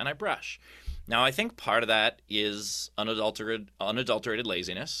brush and I brush. Now, I think part of that is unadulterated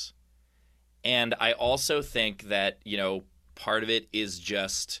laziness. And I also think that, part of it is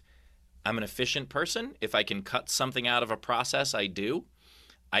just I'm an efficient person. If I can cut something out of a process, I do.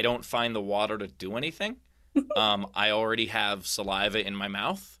 I don't find the water to do anything. I already have saliva in my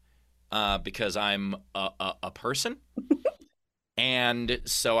mouth because I'm a person. And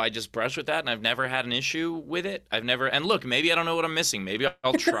so I just brush with that, and I've never had an issue with it. And look, maybe I don't know what I'm missing. Maybe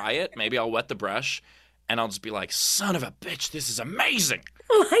I'll try it. Maybe I'll wet the brush, and I'll just be like, son of a bitch, this is amazing.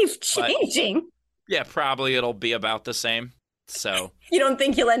 Life-changing. Yeah, probably it'll be about the same. So you don't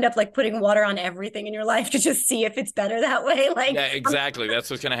think you'll end up putting water on everything in your life to just see if it's better that way? Yeah, exactly. That's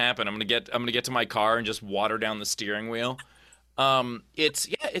what's gonna happen. I'm gonna get to my car and just water down the steering wheel. It's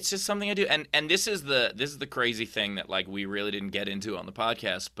just something I do, and this is the crazy thing that we really didn't get into on the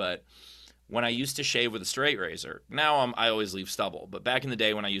podcast. But when I used to shave with a straight razor, now I always leave stubble. But back in the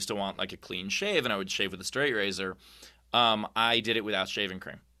day when I used to want a clean shave and I would shave with a straight razor, I did it without shaving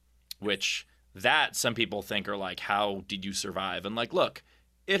cream, which that some people think are how did you survive? And look,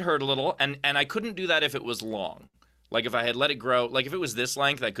 it hurt a little, and I couldn't do that if it was long. If I had let it grow, if it was this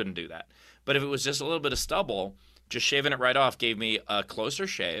length, I couldn't do that. But if it was just a little bit of stubble, just shaving it right off gave me a closer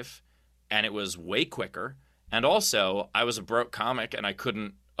shave, and it was way quicker. And also, I was a broke comic, and I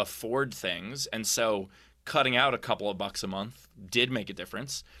couldn't afford things. And so cutting out a couple of bucks a month did make a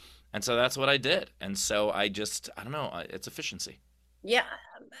difference. And so that's what I did. And so I don't know, it's efficiency. Yeah,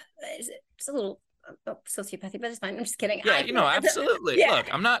 it's a little sociopathy, but it's fine. I'm just kidding. Yeah, absolutely. Yeah.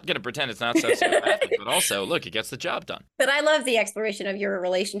 Look, I'm not going to pretend it's not sociopathic, but also, look, it gets the job done. But I love the exploration of your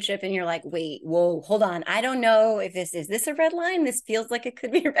relationship, and you're like, wait, whoa, hold on. I don't know if is this a red line? This feels like it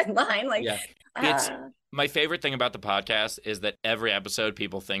could be a red line. Yeah. It's my favorite thing about the podcast is that every episode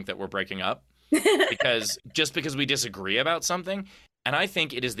people think that we're breaking up because we disagree about something. And I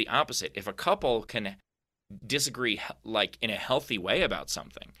think it is the opposite. If a couple can disagree in a healthy way about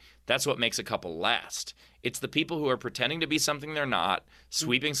something, that's what makes a couple last. It's the people who are pretending to be something they're not,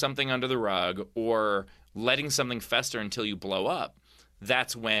 sweeping something under the rug, or letting something fester until you blow up.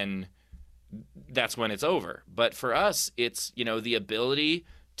 That's when that's when it's over. But for us, it's, the ability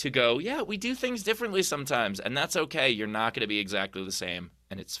to go, yeah, we do things differently sometimes, and that's okay. You're not going to be exactly the same,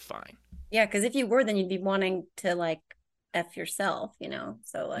 and it's fine. Yeah, because if you were, then you'd be wanting to like F yourself,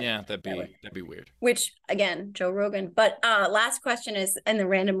 So like, yeah, that'd be weird. Which again, Joe Rogan. But last question is in the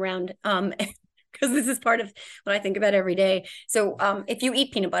random round, because this is part of what I think about every day. So if you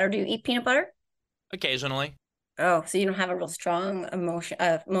eat peanut butter, do you eat peanut butter? Occasionally. Oh, so you don't have a real strong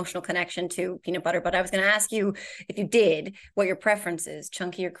emotional connection to peanut butter. But I was going to ask you, if you did, what your preference is,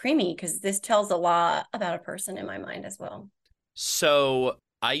 chunky or creamy, because this tells a lot about a person in my mind as well. So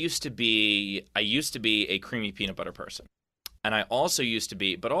I used to be a creamy peanut butter person. And I also used to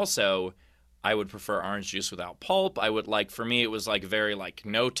be, but also I would prefer orange juice without pulp. I would for me, it was like very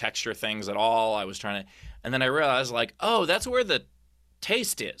no texture things at all. I was trying to, and then I realized oh, that's where the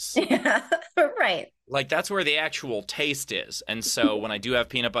taste is. Yeah, right. That's where the actual taste is. And so when I do have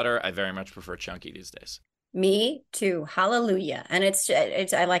peanut butter, I very much prefer chunky these days. Me too. Hallelujah. And it's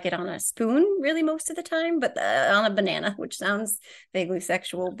I like it on a spoon really most of the time, but on a banana, which sounds vaguely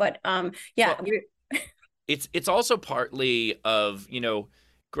sexual, but yeah. Well, it's also partly of,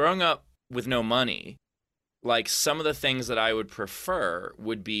 growing up with no money, some of the things that I would prefer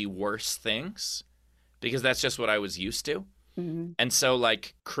would be worse things because that's just what I was used to. Mm-hmm. And so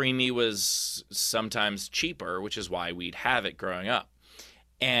creamy was sometimes cheaper, which is why we'd have it growing up.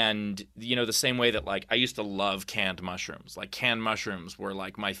 And, the same way that I used to love canned mushrooms. Canned mushrooms were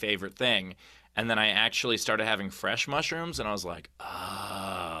my favorite thing. And then I actually started having fresh mushrooms and I was like,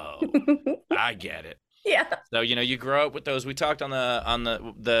 oh, I get it. Yeah. So, you grow up with those. We talked on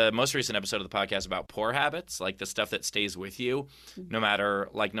the most recent episode of the podcast about poor habits, the stuff that stays with you no matter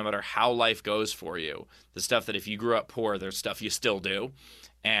how life goes for you. The stuff that if you grew up poor, there's stuff you still do.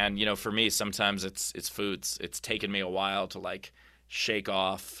 And, for me, sometimes it's foods. It's taken me a while to shake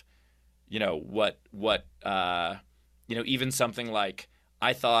off, what even something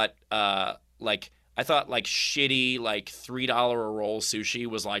I thought shitty $3 a roll sushi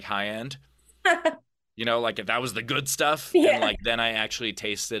was high end. If that was the good stuff. Yeah. And then I actually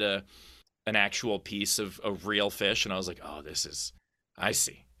tasted an actual piece of real fish and I was like, oh, I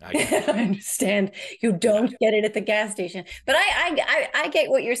see. I understand. You don't get it at the gas station. But I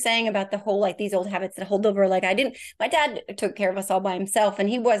get what you're saying about the whole these old habits that hold over. My dad took care of us all by himself and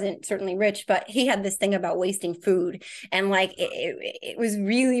he wasn't certainly rich, but he had this thing about wasting food. And it was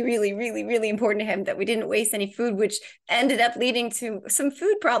really, really, really, really important to him that we didn't waste any food, which ended up leading to some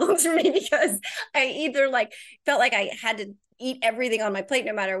food problems for me because I either felt like I had to eat everything on my plate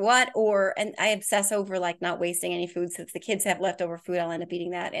no matter what, and I obsess over not wasting any food. So if the kids have leftover food, I'll end up eating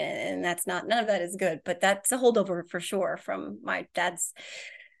that, and that's none of that is good. But that's a holdover for sure from my dad's,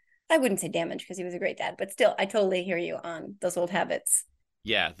 I wouldn't say damage because he was a great dad, but still I totally hear you on those old habits.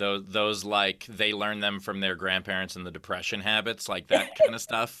 Yeah, those they learn them from their grandparents and the depression habits, that kind of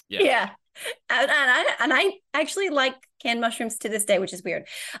stuff. Yeah. Yeah. And I actually like canned mushrooms to this day, which is weird.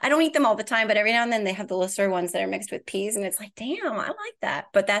 I don't eat them all the time, but every now and then they have the Lister ones that are mixed with peas. And it's damn, I like that.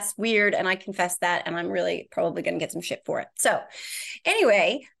 But that's weird. And I confess that. And I'm really probably going to get some shit for it. So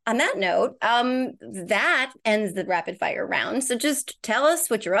anyway, on that note, that ends the rapid fire round. So just tell us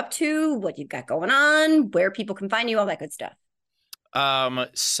what you're up to, what you've got going on, where people can find you, all that good stuff.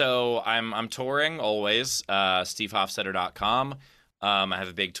 So I'm touring always, stevehofstetter.com. I have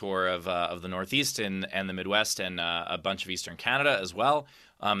a big tour of the Northeast and the Midwest and a bunch of Eastern Canada as well.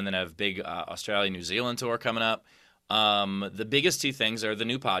 And then I have a big Australia, New Zealand tour coming up. The biggest two things are the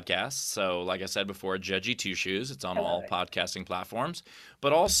new podcasts. So like I said before, Judgy Two Shoes. It's on all podcasting platforms.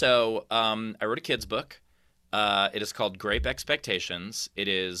 But also, I wrote a kid's book. It is called Grape Expectations. It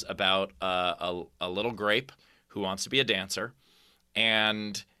is about a little grape who wants to be a dancer.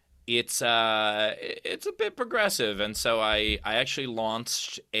 And it's a bit progressive, and so I actually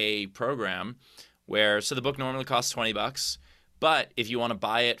launched a program where the book normally costs $20, but if you want to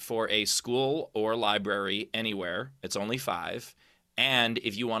buy it for a school or library anywhere, it's only $5, and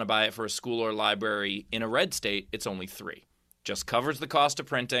if you want to buy it for a school or library in a red state, it's only $3. Just covers the cost of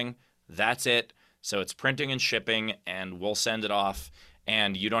printing. That's it. So it's printing and shipping, and we'll send it off,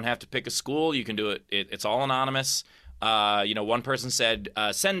 and you don't have to pick a school. You can do it. It's all anonymous. One person said,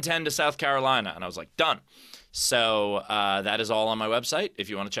 send 10 to South Carolina. And I was like, done. So that is all on my website.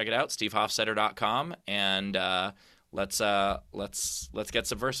 If you want to check it out, stevehofstetter.com. And let's get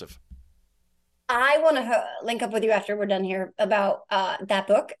subversive. I want to link up with you after we're done here about that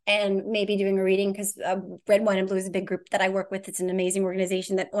book and maybe doing a reading, because Red, Wine, and Blue is a big group that I work with. It's an amazing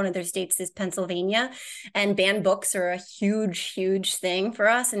organization that one of their states is Pennsylvania, and banned books are a huge, huge thing for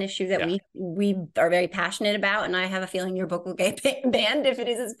us, an issue that we are very passionate about. And I have a feeling your book will get banned if it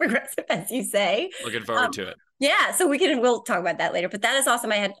is as progressive as you say. Looking forward to it. Yeah, so we'll talk about that later. But that is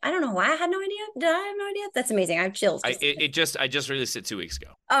awesome. I don't know why I had no idea. Did I have no idea? That's amazing. I have chills. I just released it 2 weeks ago.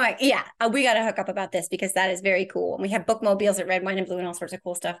 Oh my, yeah. We got to hook up about this because that is very cool. And we have bookmobiles at Red, Wine, and Blue and all sorts of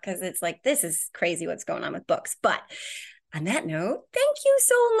cool stuff, because it's like, this is crazy what's going on with books. But on that note, thank you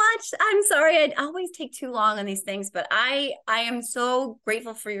so much. I'm sorry I always take too long on these things, but I am so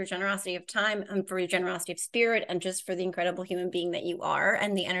grateful for your generosity of time and for your generosity of spirit, and just for the incredible human being that you are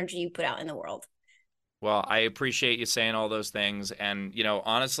and the energy you put out in the world. Well, I appreciate you saying all those things. And,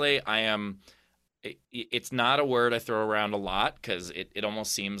 honestly, it's not a word I throw around a lot because it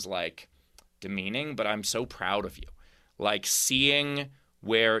almost seems like demeaning, but I'm so proud of you. Like seeing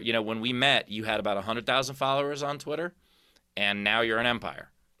where, when we met, you had about 100,000 followers on Twitter, and now you're an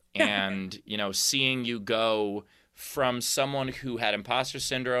empire. And, seeing you go from someone who had imposter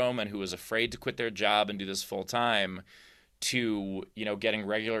syndrome and who was afraid to quit their job and do this full time to, getting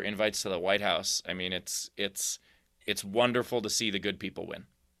regular invites to the White House. I mean, it's wonderful to see the good people win.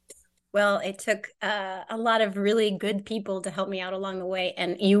 Well, it took a lot of really good people to help me out along the way,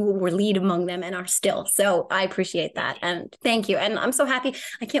 and you were lead among them and are still. So I appreciate that, and thank you. And I'm so happy.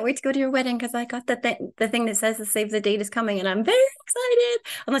 I can't wait to go to your wedding because I got the thing that says the save the date is coming, and I'm very excited.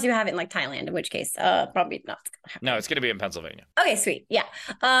 Unless you have it in like Thailand, in which case probably not. No, it's going to be in Pennsylvania. Okay, sweet. Yeah.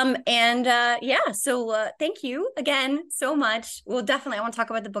 So thank you again so much. Well, definitely I want to talk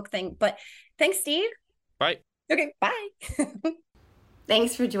about the book thing, but thanks, Steve. Bye. Okay, bye.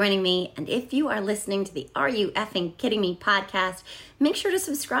 Thanks for joining me. And if you are listening to the Are You Effing Kidding Me podcast, make sure to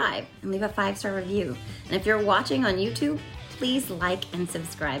subscribe and leave a 5-star review. And if you're watching on YouTube, please like and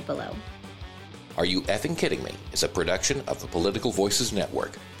subscribe below. Are You Effing Kidding Me is a production of the Political Voices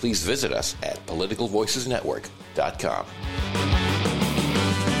Network. Please visit us at politicalvoicesnetwork.com.